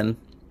man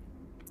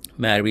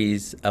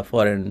marries a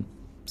foreign,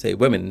 say,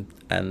 woman,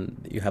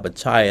 and you have a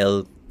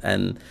child,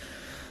 and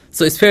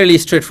so it's fairly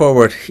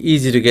straightforward,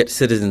 easy to get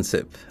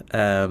citizenship.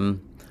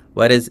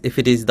 Whereas if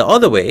it is the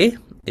other way,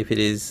 if it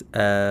is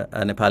a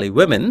Nepali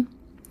woman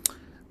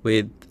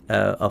with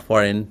a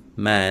foreign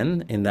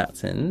man in that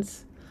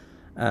sense,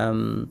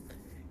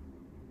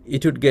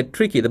 it would get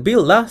tricky. The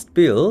last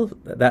bill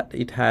that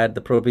it had,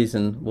 the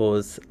provision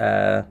was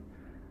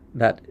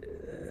that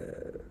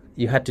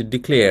you had to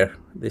declare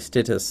the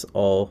status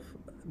of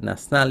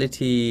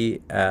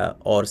nationality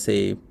or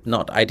say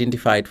not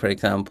identified, for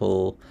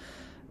example,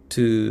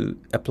 to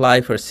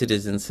apply for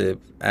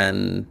citizenship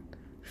and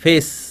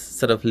face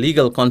sort of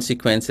legal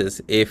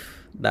consequences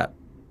if that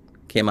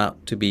came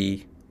out to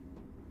be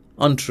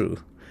untrue.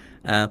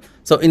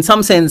 So in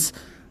some sense,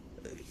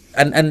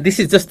 and this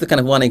is just the kind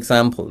of one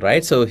example,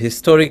 right? So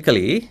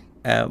historically,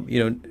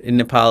 in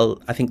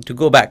Nepal, I think to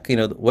go back,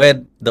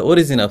 where the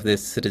origin of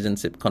this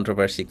citizenship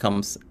controversy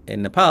comes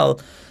in Nepal,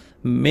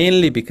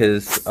 mainly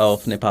because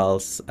of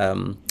Nepal's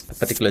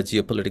particular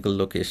geopolitical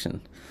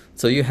location.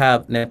 So you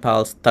have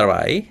Nepal's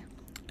Tarai,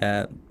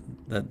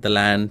 the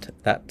land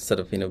that sort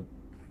of,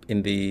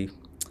 in the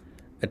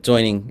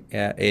adjoining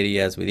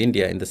areas with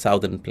India in the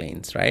southern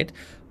plains, right?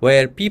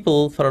 Where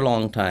people for a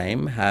long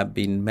time have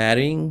been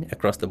marrying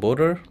across the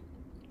border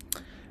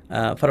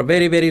for a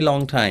very, very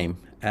long time.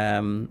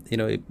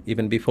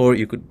 Even before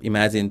you could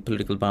imagine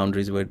political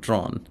boundaries were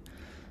drawn.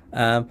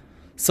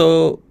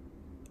 So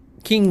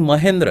King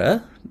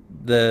Mahendra,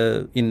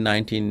 in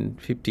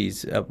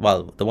 1950s,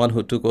 the one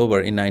who took over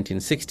in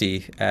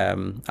 1960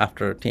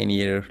 after a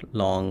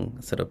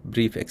 10-year-long sort of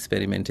brief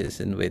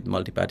experimentation with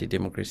multi-party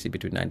democracy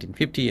between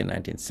 1950 and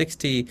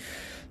 1960.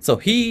 So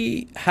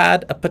he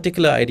had a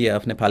particular idea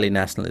of Nepali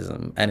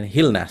nationalism and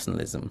hill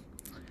nationalism,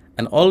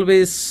 and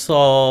always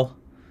saw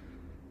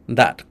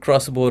that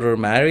cross-border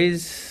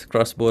marriage,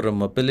 cross-border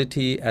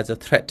mobility as a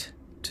threat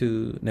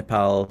to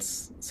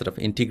Nepal's sort of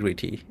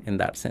integrity in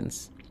that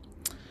sense.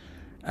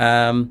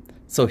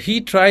 So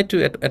he tried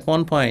to, at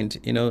one point,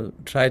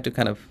 try to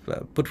kind of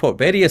put forward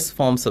various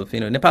forms of,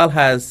 Nepal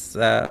has,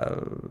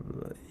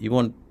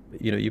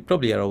 you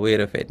probably are aware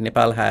of it.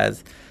 Nepal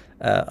has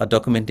a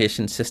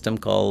documentation system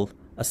called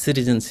a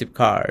citizenship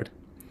card,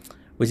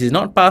 which is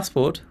not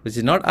passport, which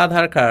is not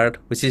Aadhaar card,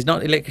 which is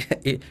not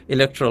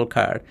electoral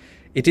card.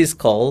 It is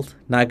called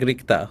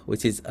Nagrikta,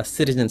 which is a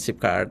citizenship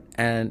card,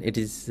 and it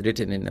is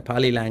written in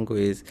Nepali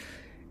language.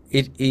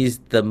 It is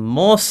the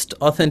most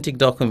authentic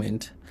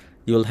document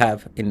you'll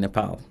have in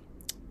Nepal.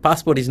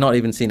 Passport is not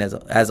even seen as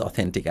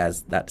authentic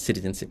as that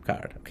citizenship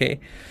card, okay?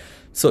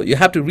 So you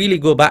have to really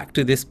go back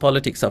to this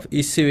politics of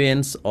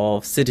issuance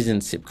of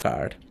citizenship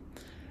card.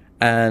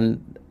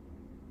 And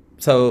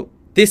so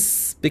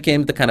this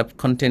became the kind of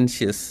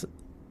contentious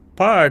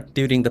part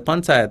during the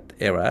Panchayat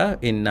era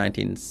in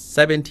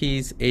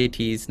 1970s,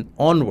 80s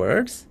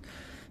onwards.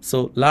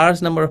 So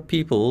large number of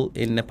people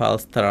in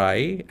Nepal's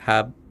Tarai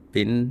have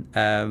been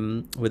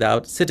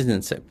without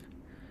citizenship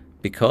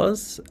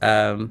because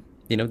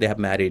they have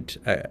married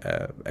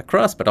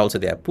across, but also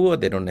they are poor,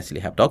 they don't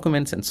necessarily have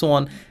documents and so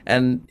on.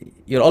 And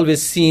you're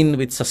always seen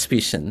with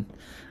suspicion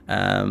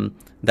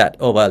that,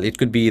 it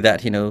could be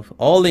that,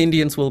 all the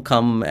Indians will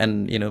come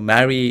and,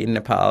 marry in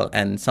Nepal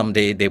and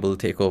someday they will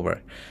take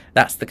over.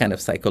 That's the kind of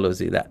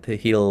psychology that the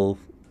hill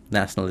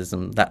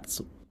nationalism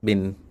that's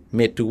been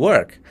made to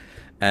work.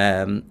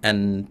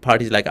 And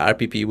parties like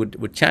RPP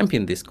would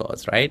champion this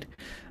cause, right?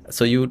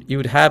 So you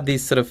would have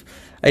these sort of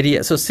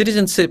ideas. So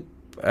citizenship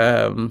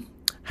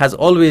has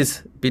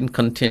always been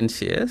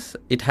contentious.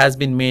 It has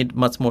been made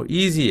much more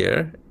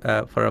easier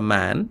for a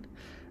man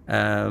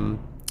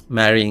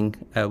marrying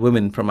a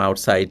woman from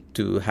outside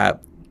to have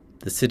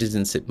the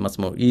citizenship much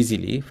more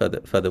easily for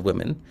the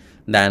women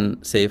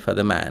than, say, for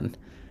the man,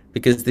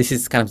 because this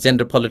is kind of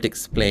gender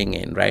politics playing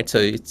in, right? So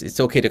it's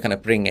okay to kind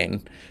of bring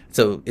in.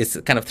 So it's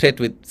a kind of threat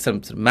with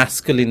some sort of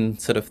masculine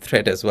sort of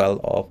threat as well,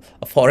 of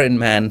a foreign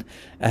man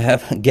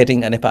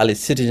getting a Nepali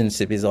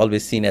citizenship is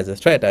always seen as a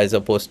threat, as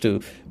opposed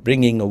to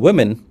bringing a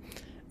woman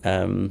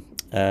from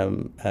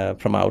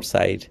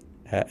outside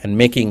and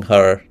making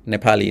her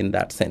Nepali in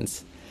that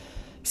sense.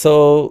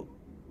 So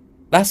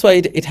that's why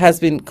it has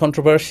been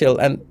controversial,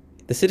 and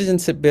the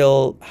citizenship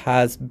bill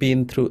has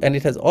been through, and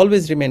it has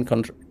always remained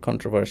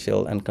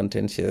controversial and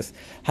contentious,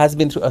 has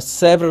been through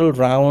several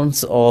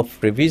rounds of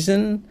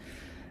revision.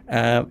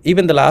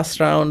 Even the last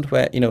round,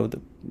 where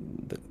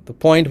the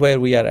point where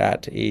we are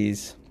at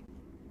is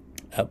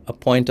a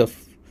point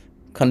of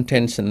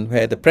contention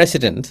where the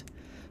president,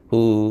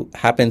 who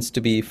happens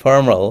to be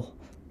former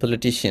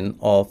politician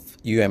of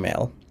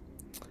UML,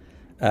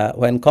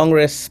 when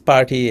Congress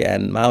Party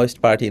and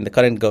Maoist Party in the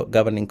current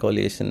governing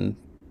coalition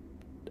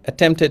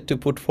attempted to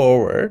put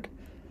forward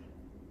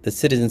the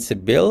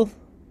citizenship bill,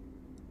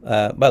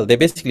 they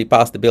basically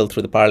passed the bill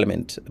through the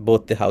parliament,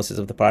 both the houses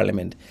of the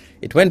parliament.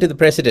 It went to the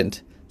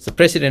president, so the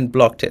president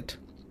blocked it.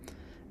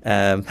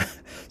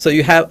 So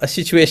you have a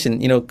situation,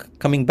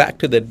 coming back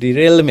to the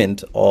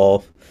derailment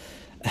of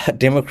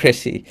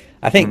democracy.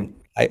 I think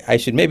I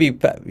should maybe,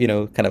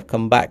 kind of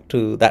come back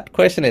to that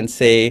question and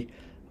say,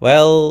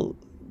 well,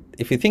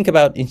 if you think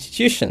about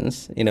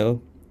institutions,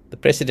 the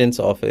president's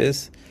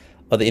office,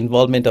 or the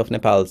involvement of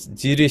Nepal's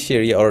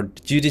judiciary, or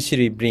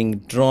judiciary being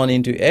drawn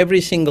into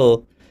every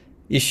single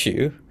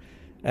issue,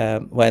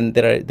 when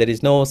there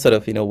is no sort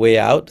of way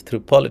out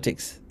through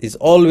politics, is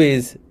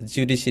always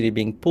judiciary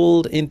being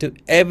pulled into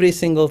every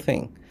single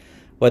thing,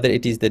 whether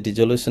it is the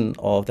dissolution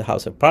of the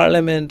House of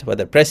Parliament,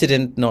 whether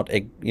president not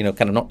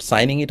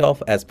signing it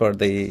off as per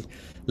the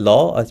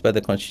law, as per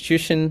the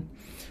constitution.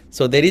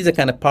 So there is a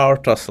kind of power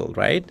tussle,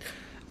 right?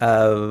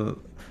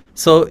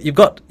 So you've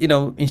got,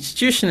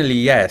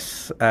 institutionally,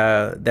 yes,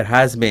 there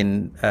has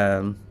been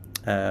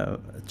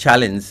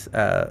challenge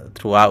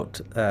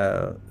throughout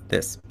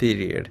this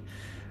period.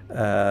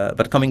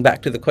 But coming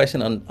back to the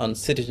question on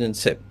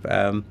citizenship,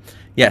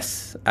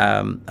 yes,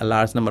 a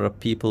large number of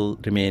people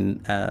remain,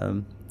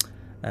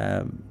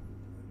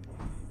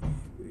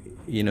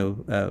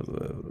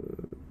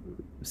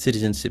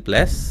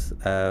 citizenshipless,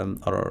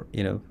 or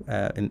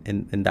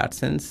in that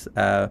sense.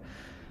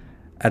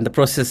 And the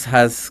process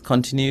has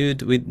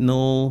continued with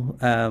no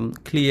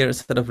clear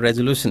sort of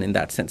resolution in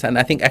that sense. And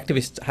I think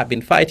activists have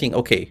been fighting,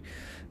 okay,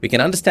 we can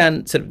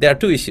understand, there are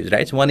two issues,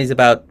 right? So one is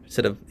about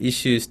sort of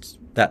issues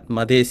that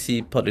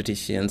Madhesi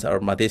politicians or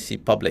Madhesi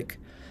public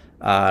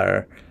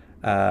are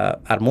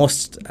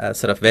most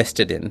sort of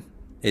vested in.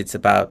 It's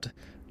about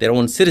their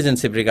own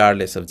citizenship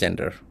regardless of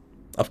gender.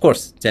 Of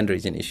course, gender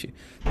is an issue.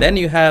 Then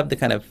you have the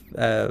kind of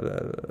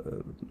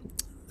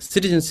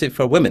citizenship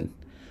for women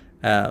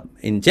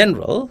in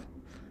general,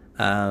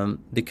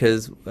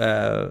 because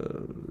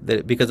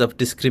of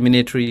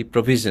discriminatory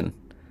provision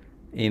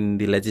in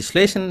the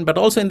legislation, but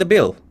also in the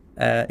bill,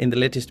 in the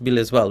latest bill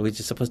as well, which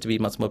is supposed to be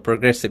much more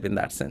progressive in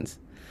that sense.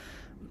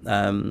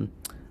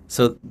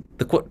 So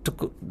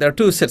there are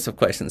two sets of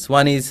questions.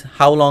 One is,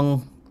 how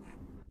long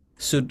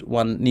should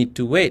one need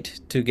to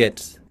wait to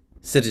get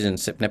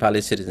citizenship,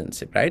 Nepali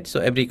citizenship, right? So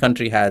every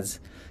country has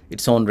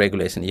its own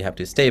regulation. You have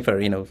to stay for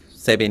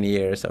 7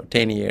 years or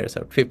 10 years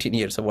or 15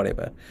 years or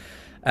whatever.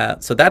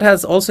 So that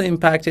has also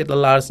impacted a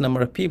large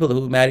number of people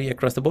who marry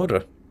across the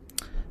border,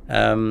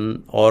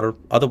 or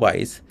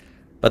otherwise.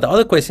 But the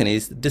other question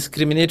is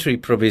discriminatory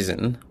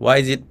provision. Why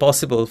is it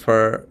possible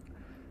for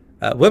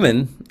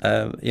women,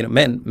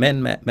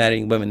 men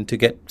marrying women to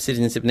get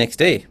citizenship next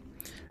day,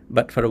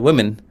 but for a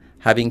woman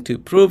having to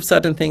prove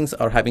certain things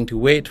or having to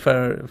wait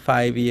for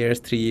 5 years,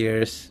 3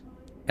 years,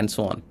 and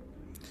so on?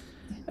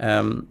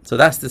 So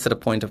that's the sort of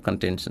point of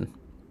contention.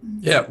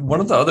 Yeah,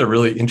 one of the other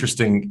really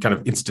interesting kind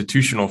of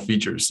institutional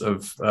features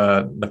of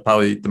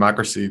Nepali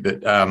democracy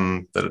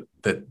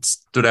that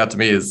stood out to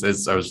me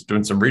as I was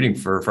doing some reading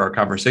for our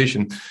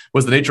conversation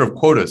was the nature of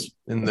quotas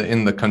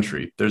in the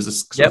country. There's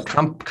this sort of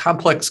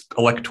complex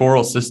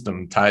electoral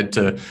system tied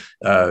to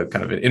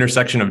kind of an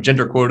intersection of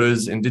gender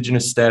quotas,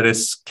 indigenous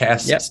status,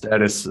 caste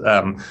status.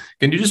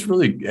 Can you just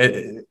really,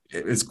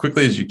 as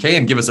quickly as you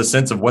can, give us a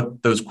sense of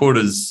what those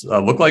quotas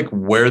look like,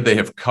 where they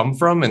have come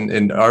from,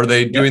 and are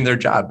they doing their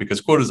job?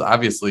 Because quotas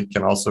obviously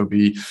can also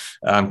be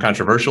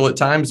controversial at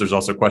times. There's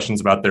also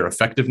questions about their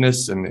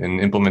effectiveness and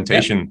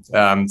implementation.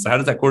 So how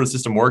does that quota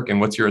system work,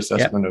 and what's your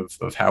assessment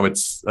of how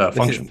it's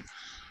functioned?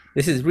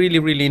 This is really,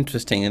 really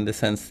interesting in the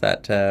sense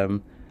that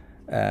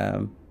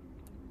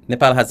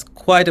Nepal has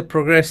quite a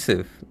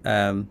progressive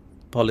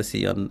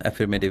policy on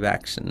affirmative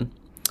action.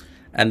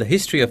 And the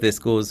history of this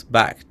goes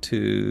back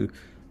to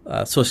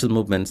social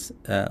movements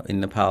in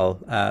Nepal,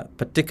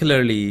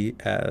 particularly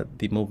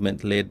the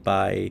movement led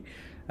by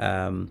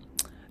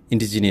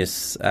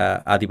indigenous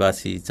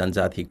Adivasi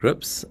Janjati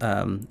groups,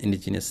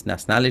 indigenous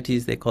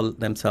nationalities, they call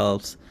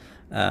themselves.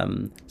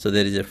 So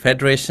there is a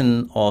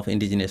federation of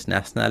indigenous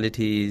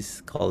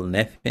nationalities called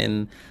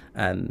NEFIN,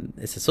 And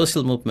it's a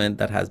social movement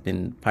that has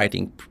been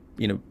fighting,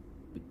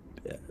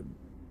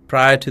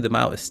 prior to the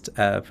Maoist,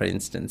 for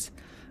instance,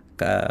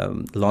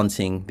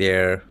 launching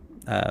their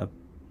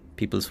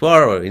People's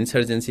War or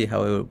insurgency,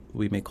 however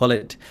we may call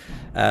it.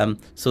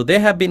 So they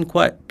have been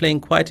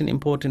playing quite an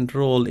important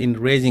role in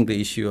raising the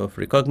issue of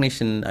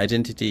recognition,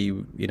 identity,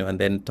 and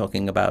then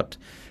talking about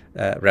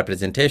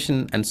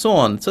representation and so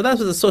on. So that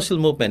was a social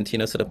movement,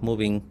 sort of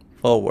moving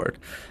forward.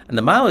 And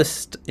the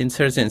Maoist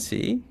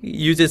insurgency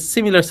uses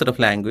similar sort of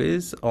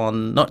language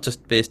on not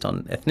just based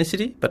on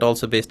ethnicity, but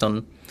also based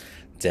on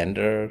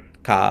gender,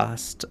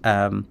 caste,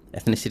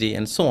 ethnicity,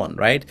 and so on,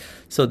 right?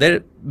 So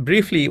there,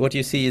 briefly, what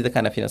you see is the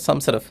kind of, some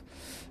sort of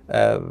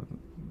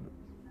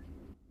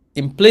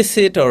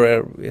implicit or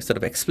a sort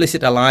of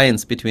explicit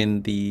alliance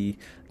between the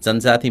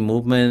Janjati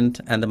movement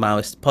and the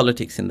Maoist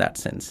politics in that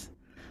sense.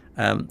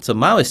 So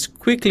Maoists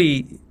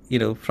quickly,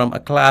 from a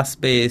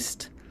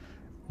class-based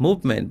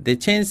movement, they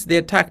changed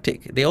their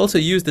tactic. They also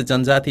used the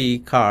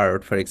Janjati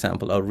card, for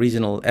example, or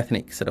regional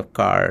ethnic sort of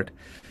card,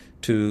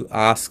 to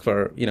ask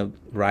for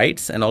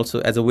rights, and also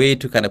as a way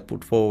to kind of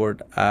put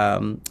forward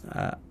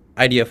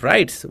idea of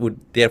rights would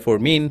therefore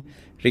mean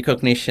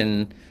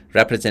recognition,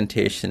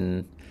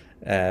 representation,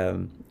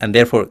 and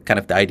therefore kind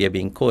of the idea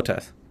being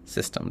quota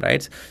system,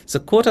 right? So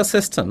quota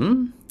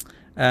system,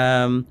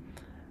 kind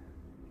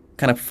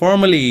of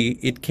formally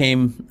it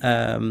came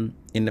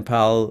in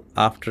Nepal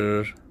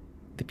after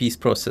the peace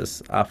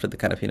process, after the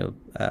kind of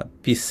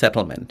peace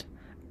settlement,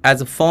 as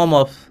a form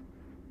of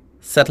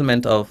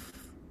settlement of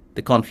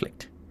the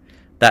conflict,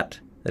 that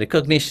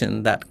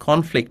recognition that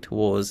conflict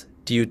was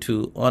due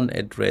to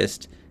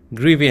unaddressed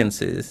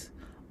grievances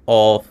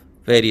of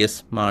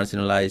various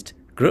marginalized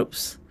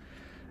groups.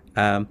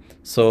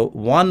 So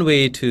one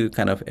way to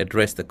kind of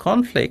address the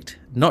conflict,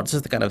 not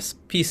just the kind of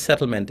peace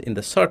settlement in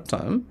the short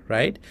term,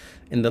 right?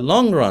 In the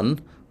long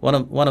run, one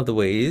of the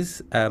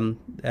ways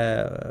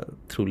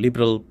through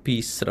liberal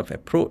peace sort of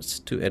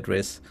approach to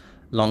address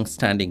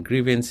long-standing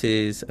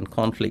grievances and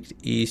conflict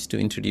is to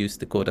introduce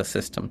the quota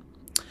system.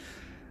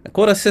 A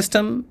quota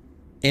system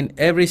in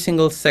every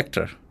single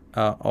sector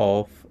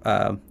of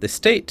the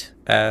state,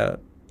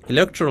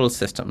 electoral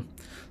system.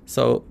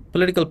 So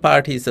political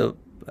parties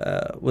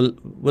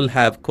will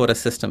have quota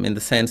system in the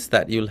sense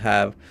that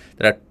there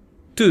are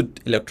two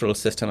electoral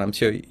system. I'm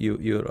sure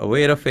you're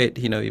aware of it.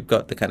 You've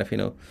got the kind of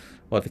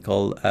what they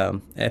call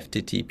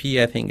FTTP.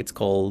 I think it's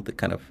called the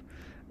kind of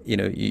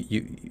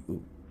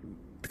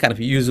the kind of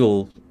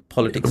usual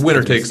politics. The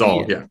winner takes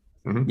all. Yeah.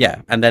 Mm-hmm.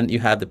 Yeah, and then you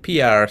have the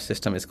PR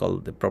system. It's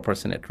called the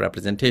proportionate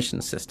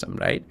representation system,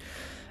 right?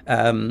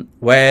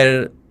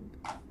 Where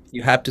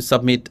you have to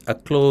submit a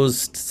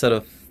closed sort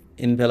of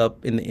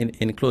envelope,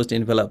 in closed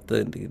envelope,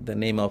 the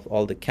name of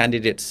all the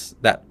candidates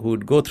that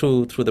would go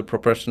through the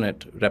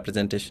proportionate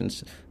representation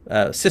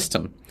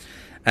system.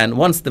 And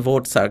once the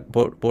votes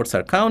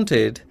are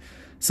counted,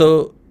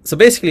 so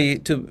basically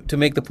to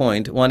make the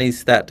point, one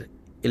is that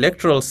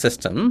electoral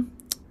system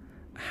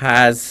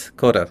has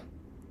quota.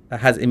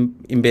 Has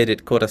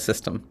embedded quota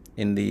system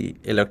in the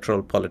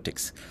electoral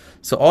politics.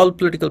 So all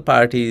political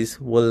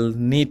parties will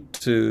need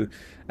to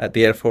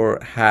therefore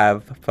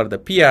have for the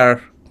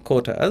PR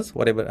quotas,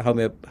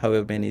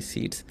 however many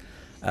seats,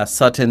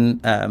 certain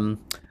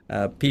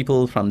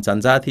people from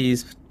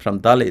Janjatis, from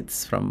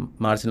Dalits, from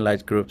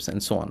marginalized groups,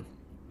 and so on.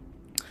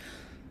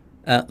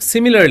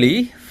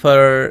 Similarly,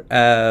 for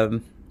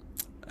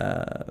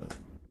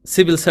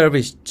civil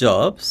service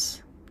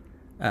jobs,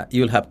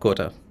 you'll have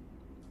quota,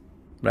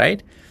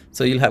 right?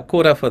 So you'll have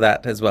quota for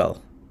that as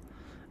well.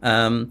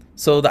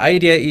 So the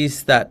idea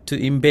is that to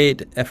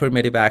embed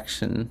affirmative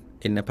action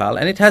in Nepal,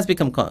 and it has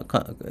become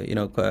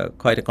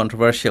quite a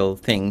controversial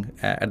thing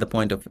at the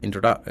point of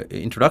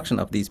introduction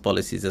of these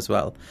policies as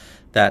well,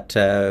 that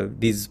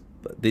these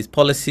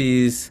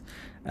policies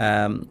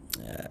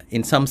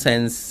in some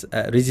sense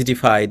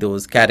rigidify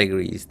those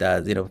categories,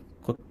 that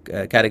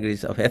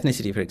categories of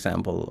ethnicity, for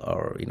example,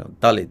 or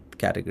Dalit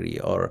category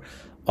or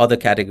other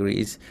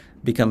categories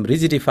become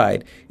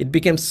rigidified. It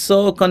became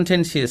so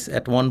contentious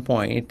at one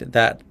point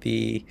that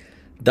the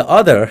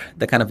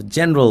kind of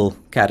general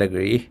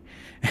category,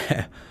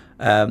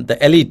 the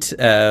elite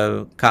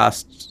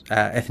caste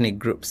ethnic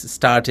groups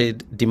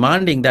started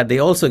demanding that they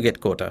also get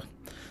quota.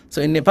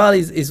 So in Nepal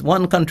is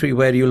one country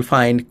where you'll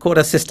find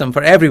quota system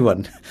for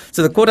everyone.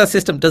 So the quota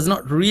system does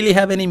not really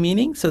have any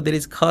meaning. So there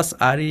is khas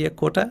Arya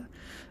quota.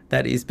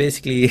 That is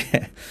basically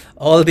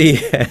all the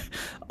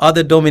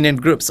other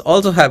dominant groups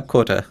also have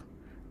quota,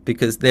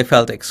 because they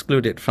felt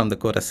excluded from the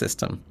quota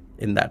system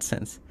in that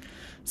sense.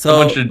 So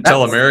someone should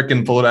tell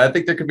American politics. I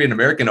think there could be an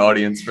American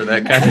audience for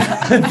that kind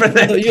of. For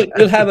that. So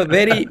you'll have a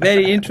very,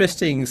 very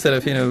interesting sort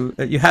of,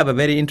 you have a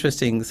very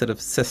interesting sort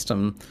of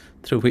system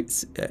through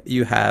which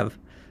you have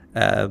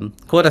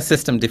quota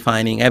system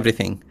defining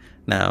everything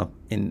now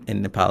in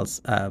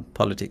Nepal's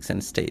politics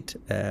and state.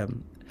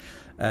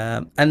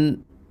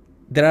 And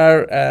there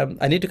are,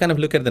 I need to kind of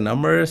look at the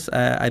numbers.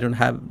 I don't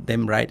have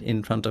them right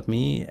in front of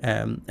me.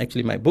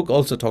 Actually, my book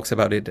also talks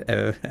about it,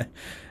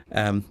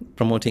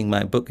 promoting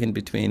my book in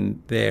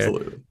between there.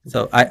 Absolutely.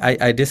 So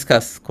I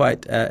discuss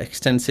quite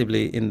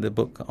extensively in the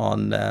book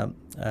on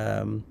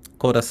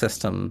quota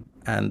system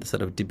and the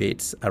sort of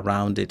debates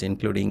around it,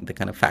 including the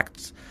kind of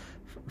facts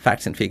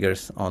and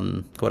figures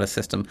on quota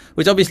system,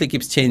 which obviously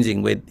keeps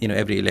changing with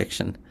every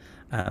election.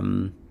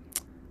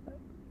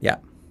 Yeah.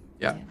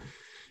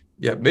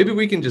 Yeah, maybe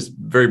we can just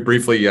very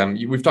briefly,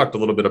 we've talked a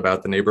little bit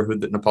about the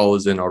neighborhood that Nepal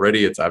is in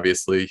already. It's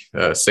obviously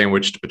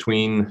sandwiched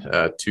between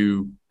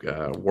two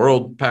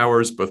world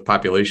powers, both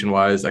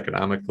population-wise,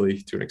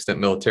 economically, to an extent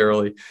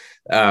militarily.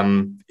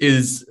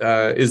 Is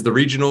the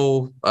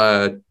regional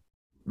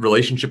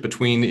relationship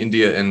between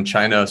India and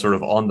China sort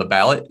of on the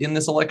ballot in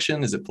this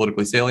election? Is it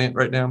politically salient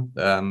right now?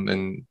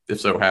 And if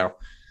so, how?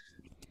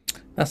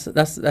 That's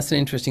an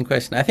interesting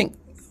question. I think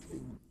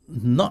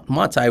not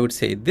much, I would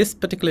say. This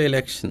particular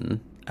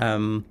election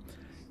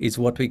is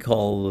what we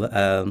call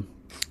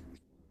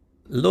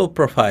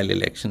low-profile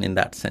election in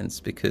that sense,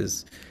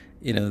 because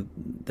there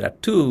are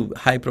two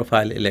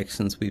high-profile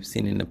elections we've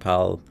seen in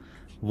Nepal.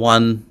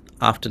 One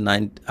after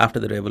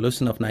the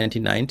revolution of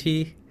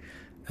 1990,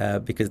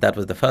 because that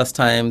was the first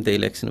time the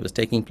election was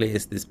taking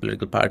place. These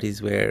political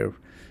parties were,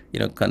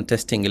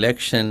 contesting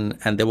election,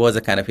 and there was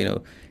a kind of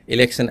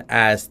election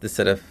as the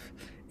sort of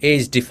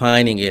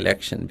age-defining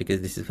election, because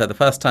this is for the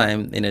first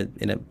time in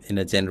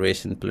a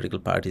generation political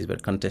parties were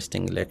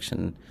contesting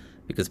election,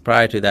 because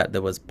prior to that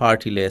there was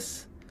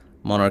partyless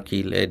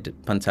monarchy-led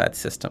panchayat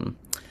system.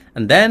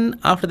 And then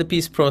after the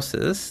peace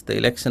process, the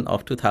election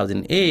of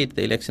 2008,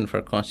 the election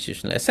for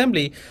Constitutional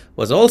Assembly,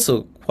 was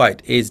also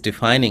quite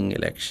age-defining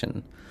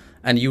election.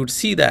 And you would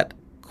see that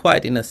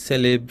quite in a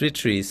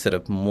celebratory sort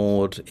of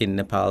mode in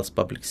Nepal's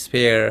public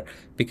sphere,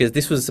 because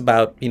this was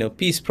about,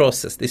 peace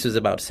process. This was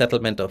about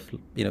settlement of,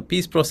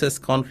 peace process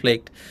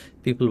conflict.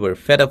 People were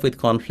fed up with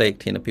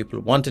conflict. People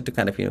wanted to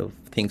kind of,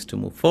 things to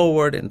move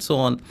forward and so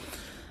on.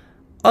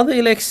 Other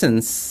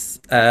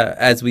elections,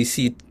 as we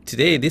see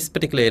today, this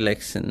particular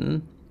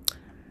election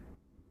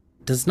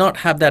does not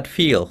have that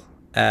feel,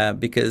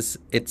 because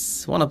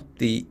it's one of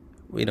the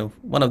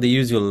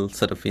usual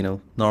sort of,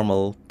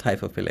 normal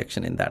type of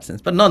election in that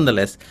sense. But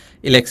nonetheless,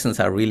 elections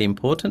are really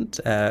important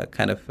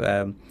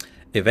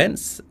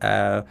events.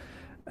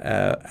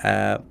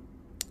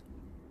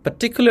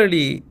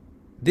 Particularly,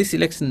 this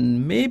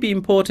election may be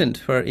important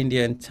for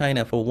India and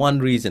China for one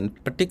reason,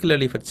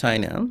 particularly for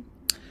China,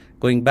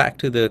 going back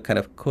to the kind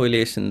of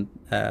coalition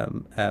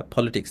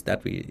politics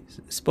that we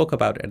spoke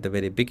about at the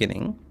very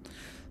beginning.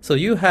 So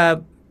you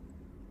have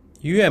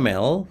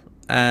UML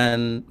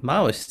and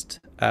Maoist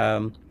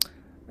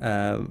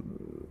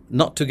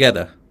not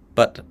together,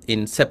 but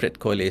in separate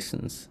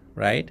coalitions,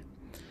 right?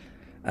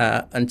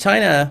 And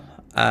China,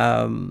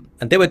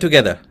 and they were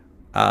together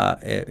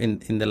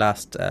in the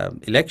last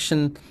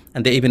election,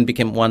 and they even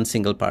became one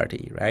single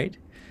party, right?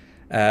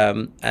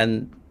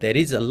 And there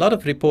is a lot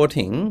of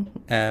reporting,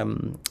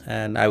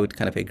 and I would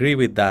kind of agree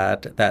with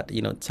that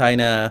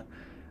China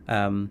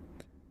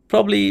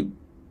probably,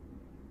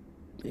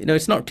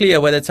 it's not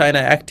clear whether China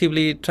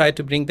actively tried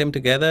to bring them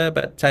together,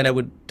 but China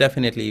would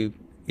definitely,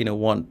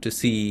 want to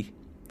see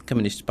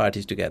communist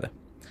parties together.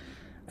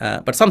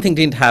 But something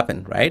didn't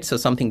happen, right? So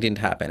something didn't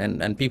happen,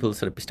 and people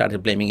sort of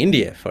started blaming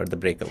India for the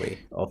breakaway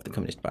of the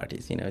communist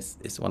parties.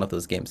 It's one of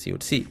those games you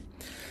would see.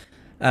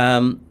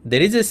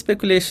 There is a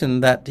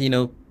speculation that,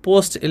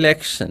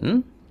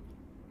 post-election,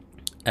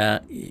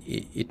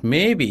 it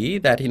may be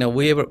that,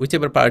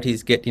 whichever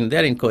parties get in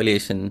there in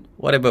coalition,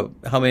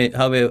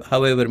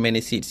 however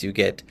many seats you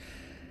get,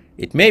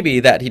 it may be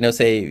that,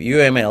 say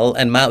UML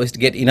and Maoist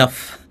get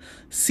enough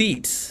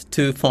seats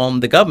to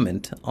form the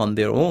government on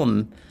their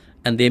own,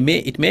 and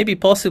it may be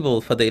possible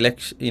for the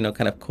election,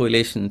 kind of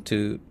coalition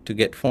to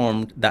get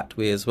formed that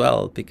way as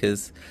well,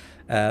 because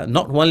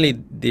not only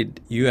did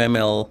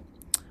UML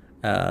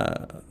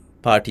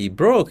party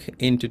broke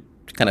into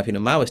kind of,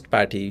 Maoist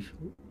party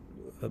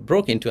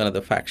broke into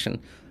another faction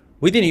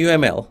within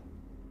UML.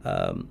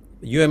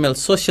 UML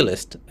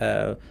Socialist,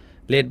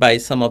 led by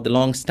some of the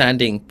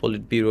long-standing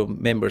Politburo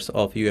members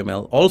of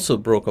UML, also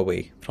broke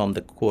away from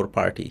the core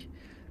party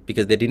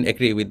because they didn't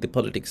agree with the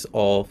politics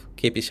of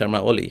KP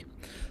Sharma Oli.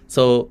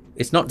 So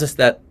it's not just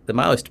that the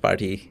Maoist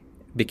party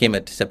became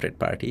a separate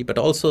party, but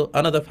also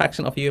another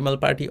faction of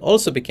UML party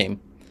also became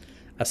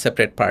a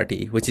separate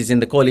party, which is in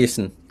the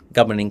coalition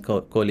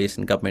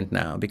government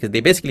now, because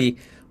they basically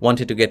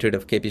wanted to get rid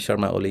of KP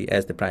Sharma Oli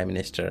as the prime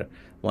minister,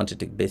 wanted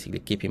to basically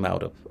keep him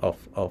out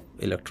of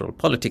electoral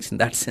politics in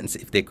that sense,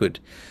 if they could.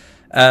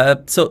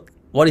 So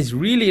what is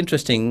really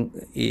interesting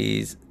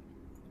is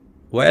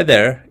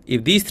whether,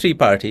 if these three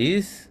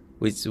parties,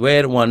 which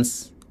were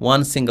once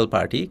one single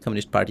party,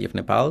 Communist Party of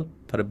Nepal,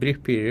 for a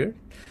brief period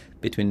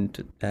between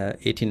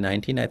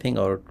 1819, I think,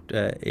 or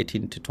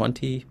 18 to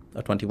 20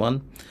 or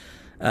 21,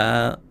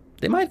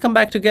 they might come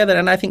back together,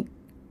 and I think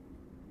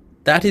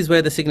that is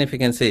where the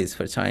significance is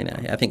for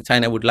China. I think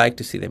China would like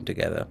to see them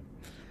together.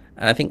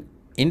 And I think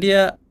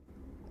India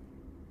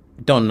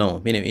don't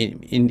know.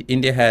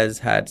 India has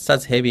had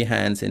such heavy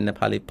hands in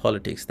Nepali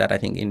politics that I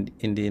think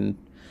Indian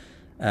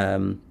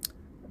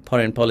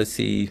foreign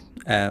policy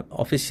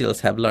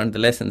officials have learned the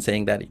lesson,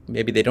 saying that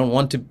maybe they don't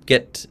want to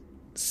get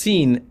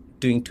seen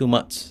doing too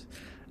much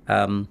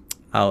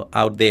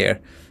out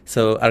there.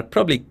 So are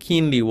probably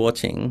keenly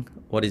watching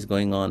what is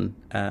going on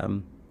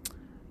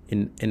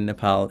in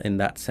Nepal in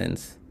that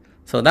sense.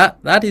 So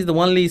that is the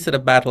only sort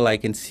of battle I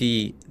can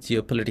see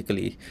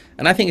geopolitically.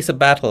 And I think it's a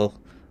battle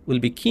will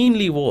be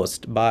keenly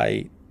watched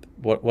by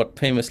what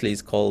famously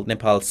is called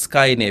Nepal's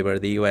sky neighbor,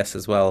 the US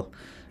as well,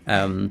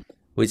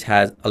 which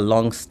has a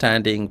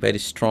long-standing, very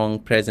strong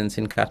presence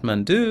in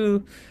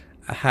Kathmandu,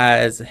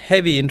 has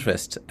heavy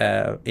interest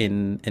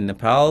in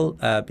Nepal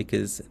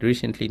because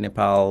recently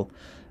Nepal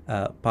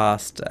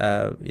passed,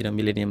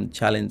 Millennium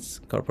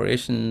Challenge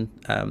Corporation,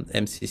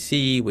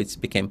 MCC, which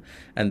became,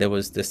 and there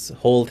was this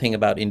whole thing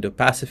about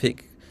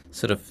Indo-Pacific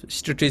sort of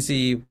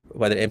strategy,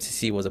 whether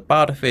MCC was a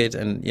part of it,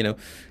 and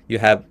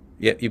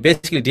you're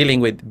basically dealing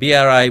with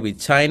BRI with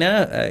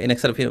China in a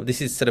sort of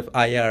this is sort of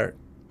IR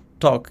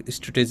talk,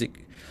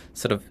 strategic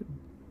sort of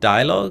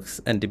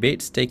dialogues and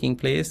debates taking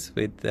place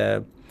with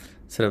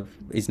sort of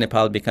is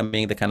Nepal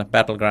becoming the kind of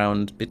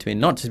battleground between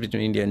not just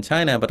between India and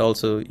China, but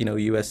also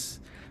US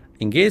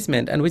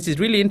engagement, and which is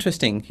really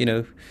interesting.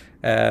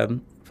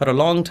 For a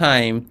long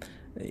time,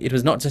 it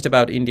was not just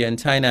about India and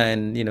China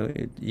and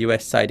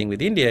US siding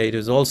with India. It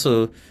was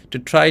also to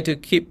try to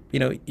keep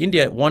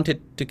India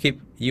wanted to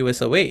keep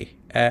US away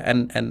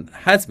and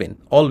has been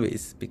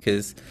always,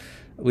 because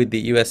with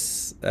the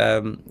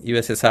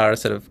USSR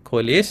sort of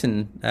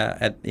coalition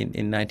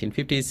in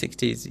 1950s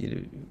 60s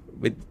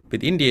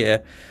with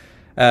India,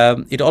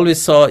 it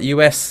always saw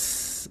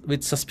US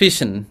with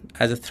suspicion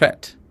as a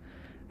threat.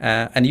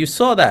 And you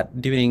saw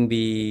that during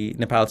the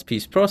Nepal's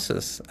peace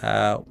process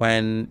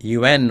when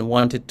UN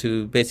wanted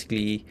to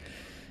basically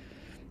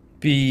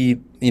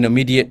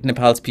mediate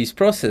Nepal's peace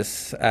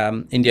process.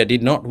 India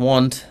did not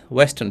want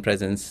Western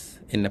presence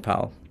in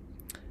Nepal.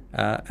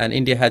 And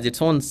India has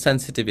its own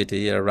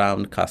sensitivity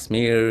around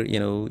Kashmir.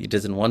 It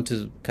doesn't want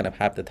to kind of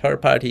have the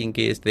third party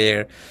engaged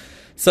there.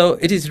 So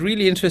it is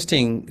really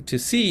interesting to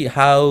see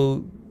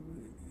how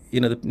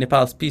the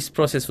Nepal's peace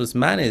process was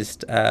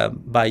managed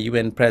by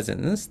UN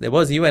presence. There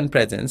was UN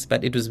presence,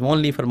 but it was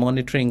only for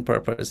monitoring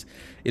purpose.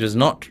 It was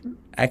not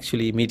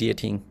actually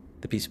mediating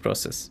the peace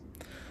process.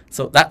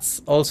 So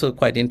that's also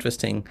quite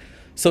interesting.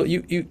 So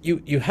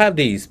you have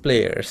these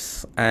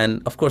players,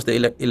 and of course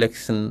the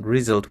election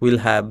result will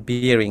have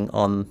bearing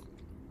on,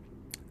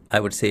 I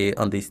would say,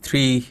 on these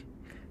three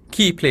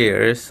key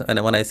players.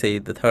 And when I say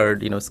the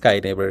third,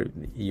 sky neighbor,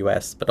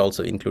 US, but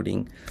also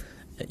including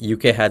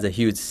UK has a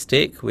huge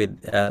stake with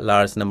a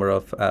large number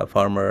of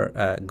former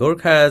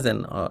Gorkhas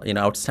and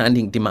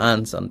outstanding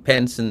demands on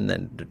pension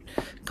and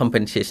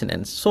compensation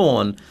and so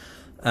on.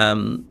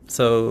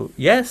 So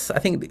yes, I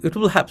think it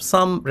will have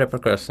some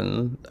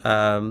repercussion,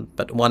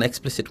 but one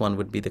explicit one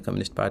would be the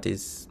Communist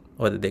parties,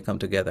 whether they come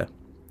together.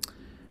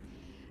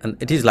 And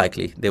it is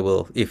likely they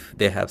will if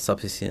they have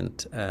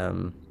sufficient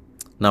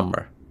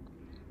number.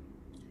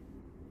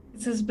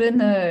 This has been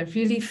a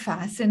really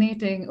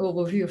fascinating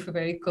overview of a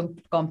very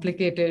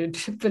complicated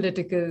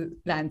political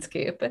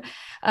landscape.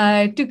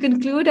 To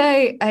conclude,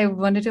 I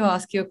wanted to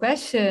ask you a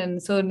question.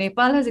 So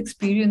Nepal has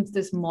experienced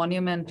this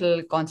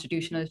monumental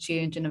constitutional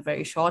change in a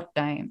very short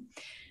time.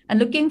 And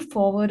looking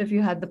forward, if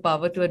you had the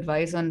power to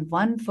advise on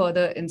one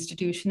further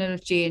institutional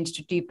change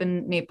to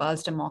deepen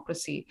Nepal's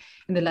democracy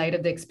in the light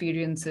of the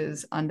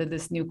experiences under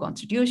this new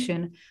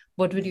constitution,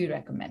 what would you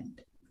recommend?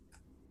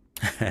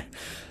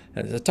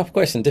 It's a tough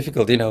question,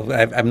 difficult.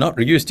 I'm not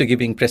used to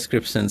giving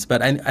prescriptions,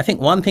 but I think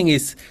one thing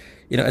is,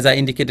 as I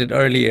indicated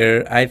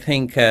earlier, I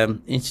think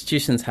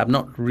institutions have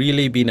not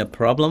really been a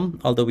problem,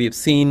 although we have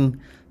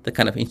seen the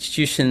kind of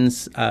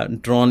institutions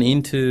drawn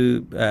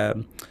into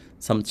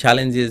some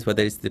challenges,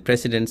 whether it's the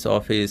president's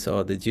office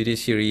or the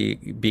judiciary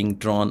being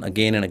drawn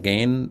again and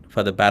again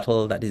for the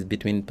battle that is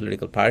between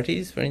political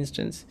parties, for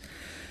instance.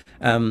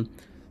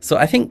 So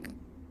I think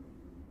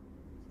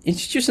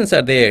institutions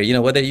are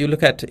there, whether you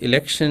look at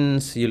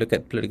elections, you look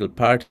at political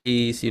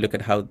parties, you look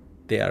at how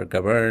they are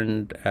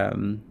governed.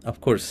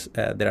 Of course,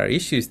 there are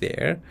issues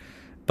there,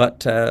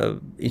 but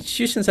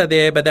institutions are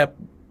there, but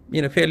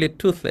they're, fairly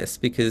toothless,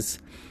 because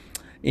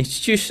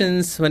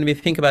institutions, when we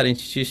think about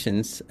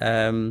institutions,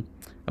 I'm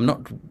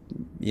not,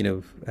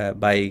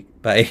 by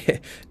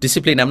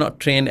discipline, I'm not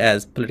trained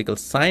as political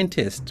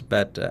scientist,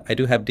 but I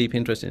do have deep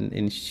interest in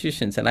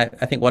institutions. And I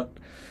think what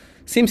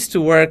seems to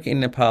work in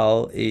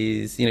Nepal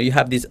is, you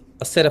have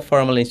a set of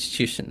formal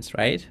institutions,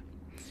 right?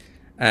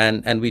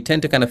 And we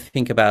tend to kind of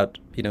think about,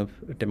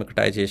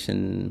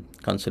 democratization,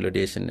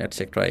 consolidation,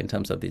 etc., in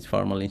terms of these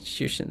formal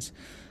institutions.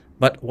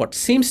 But what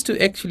seems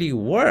to actually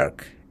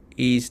work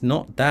is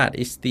not that.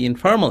 It's the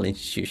informal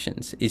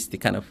institutions, it's the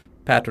kind of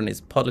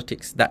patronage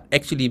politics that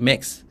actually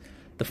makes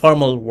the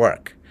formal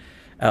work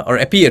or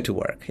appear to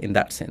work in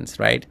that sense,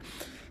 right?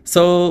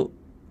 So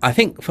I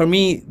think for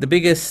me, the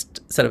biggest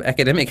sort of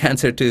academic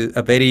answer to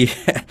a very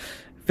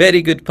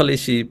very good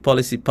policy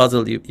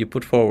puzzle you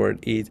put forward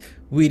is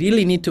we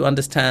really need to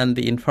understand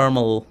the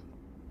informal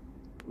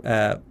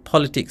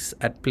politics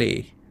at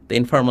play, the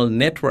informal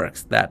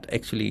networks that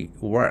actually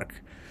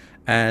work.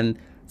 And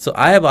so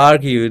I have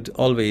argued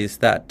always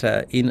that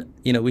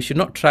we should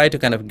not try to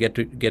kind of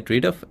get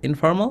rid of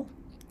informal.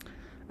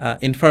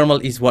 Informal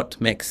is what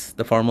makes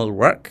the formal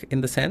work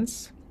in the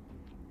sense.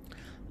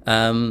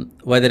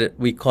 Whether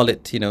we call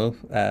it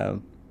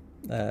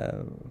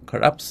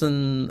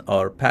corruption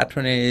or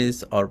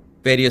patronage or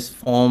various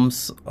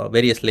forms or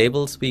various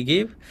labels we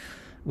give,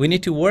 we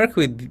need to work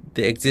with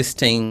the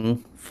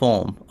existing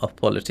form of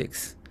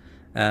politics,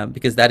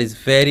 because that is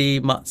very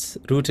much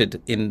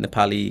rooted in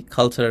Nepali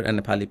culture and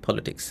Nepali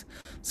politics.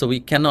 So we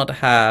cannot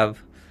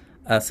have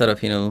a sort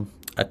of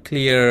a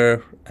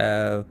clear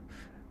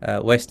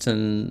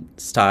Western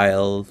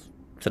style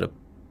sort of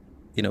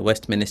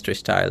Westminster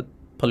style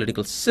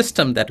political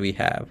system that we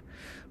have.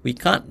 We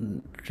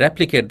can't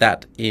replicate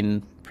that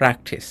in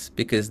practice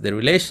because the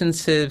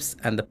relationships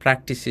and the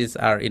practices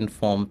are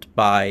informed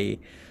by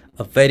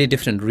a very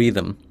different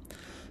rhythm.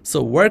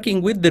 So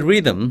working with the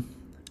rhythm,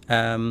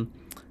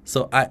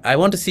 so I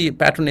want to see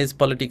patronage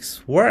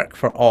politics work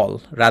for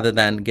all rather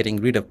than getting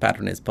rid of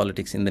patronage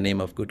politics in the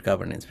name of good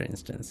governance, for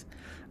instance.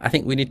 I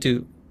think we need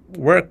to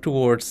work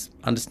towards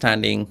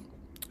understanding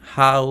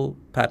how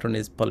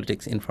patronage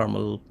politics,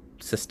 informal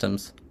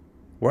systems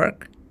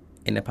work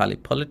in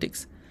Nepali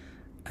politics,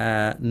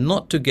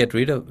 not to get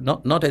rid of,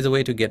 not as a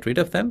way to get rid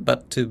of them,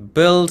 but to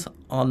build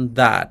on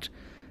that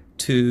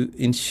to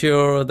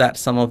ensure that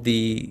some of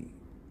the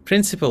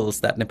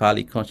principles that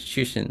Nepali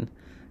constitution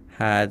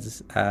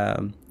has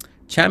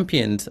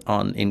championed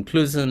on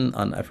inclusion,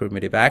 on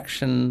affirmative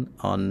action,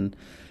 on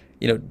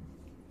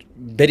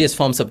various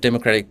forms of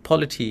democratic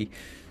polity,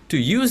 to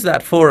use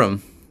that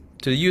forum,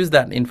 to use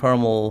that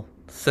informal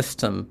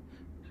system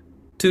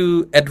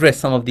to address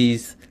some of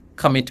these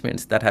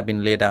commitments that have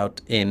been laid out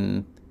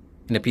in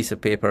a piece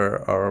of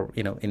paper or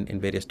in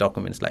various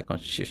documents like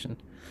constitution.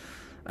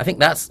 I think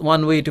that's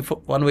one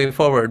way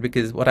forward,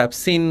 because what I've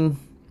seen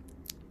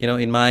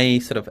in my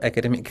sort of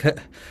academic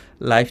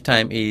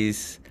lifetime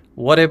is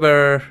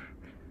whatever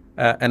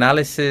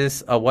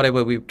analysis or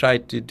whatever we've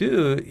tried to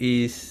do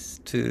is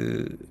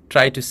to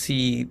try to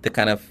see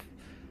the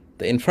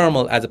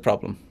informal as a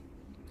problem.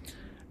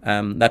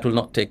 That will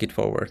not take it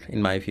forward,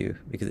 in my view,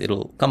 because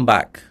it'll come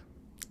back.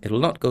 It will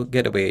not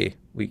get away.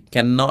 We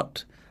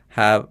cannot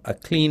have a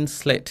clean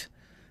slate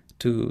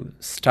to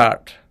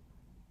start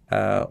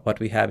what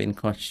we have in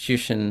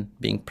Constitution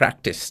being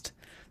practiced.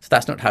 So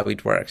that's not how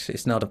it works.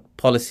 It's not a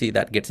policy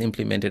that gets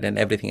implemented and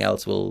everything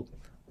else will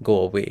go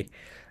away.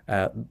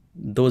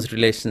 Those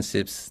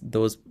relationships,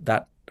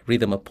 that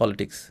rhythm of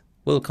politics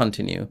will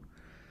continue.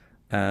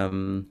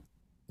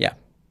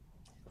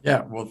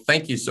 Yeah, well,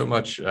 thank you so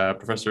much,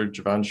 Professor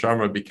Javan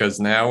Sharma, because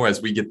now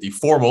as we get the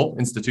formal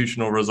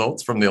institutional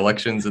results from the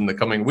elections in the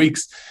coming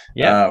weeks,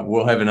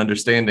 we'll have an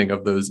understanding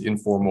of those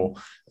informal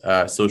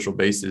social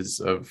bases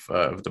of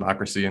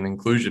democracy and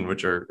inclusion,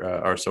 which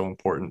are so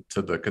important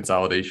to the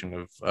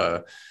consolidation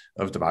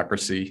of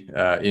democracy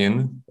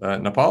in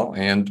Nepal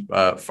and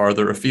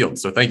farther afield.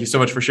 So thank you so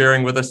much for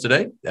sharing with us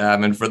today.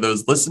 And for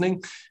those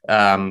listening,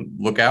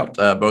 look out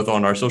both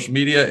on our social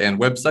media and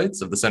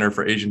websites of the Center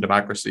for Asian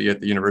Democracy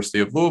at the University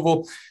of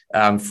Louisville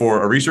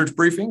for a research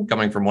briefing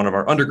coming from one of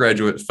our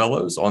undergraduate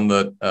fellows on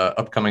the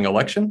upcoming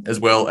election, as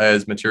well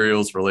as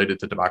materials related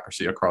to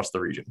democracy across the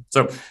region.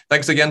 So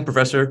thanks again,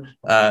 Professor.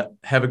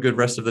 Have a good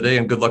rest of the day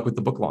and good luck with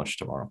the book launch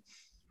tomorrow.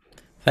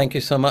 Thank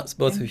you so much,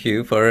 both of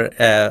you, for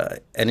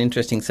an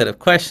interesting set of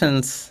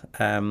questions.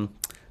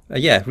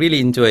 Really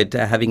enjoyed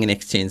having an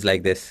exchange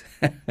like this.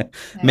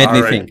 Made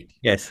me think.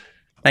 Yes.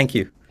 Thank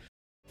you.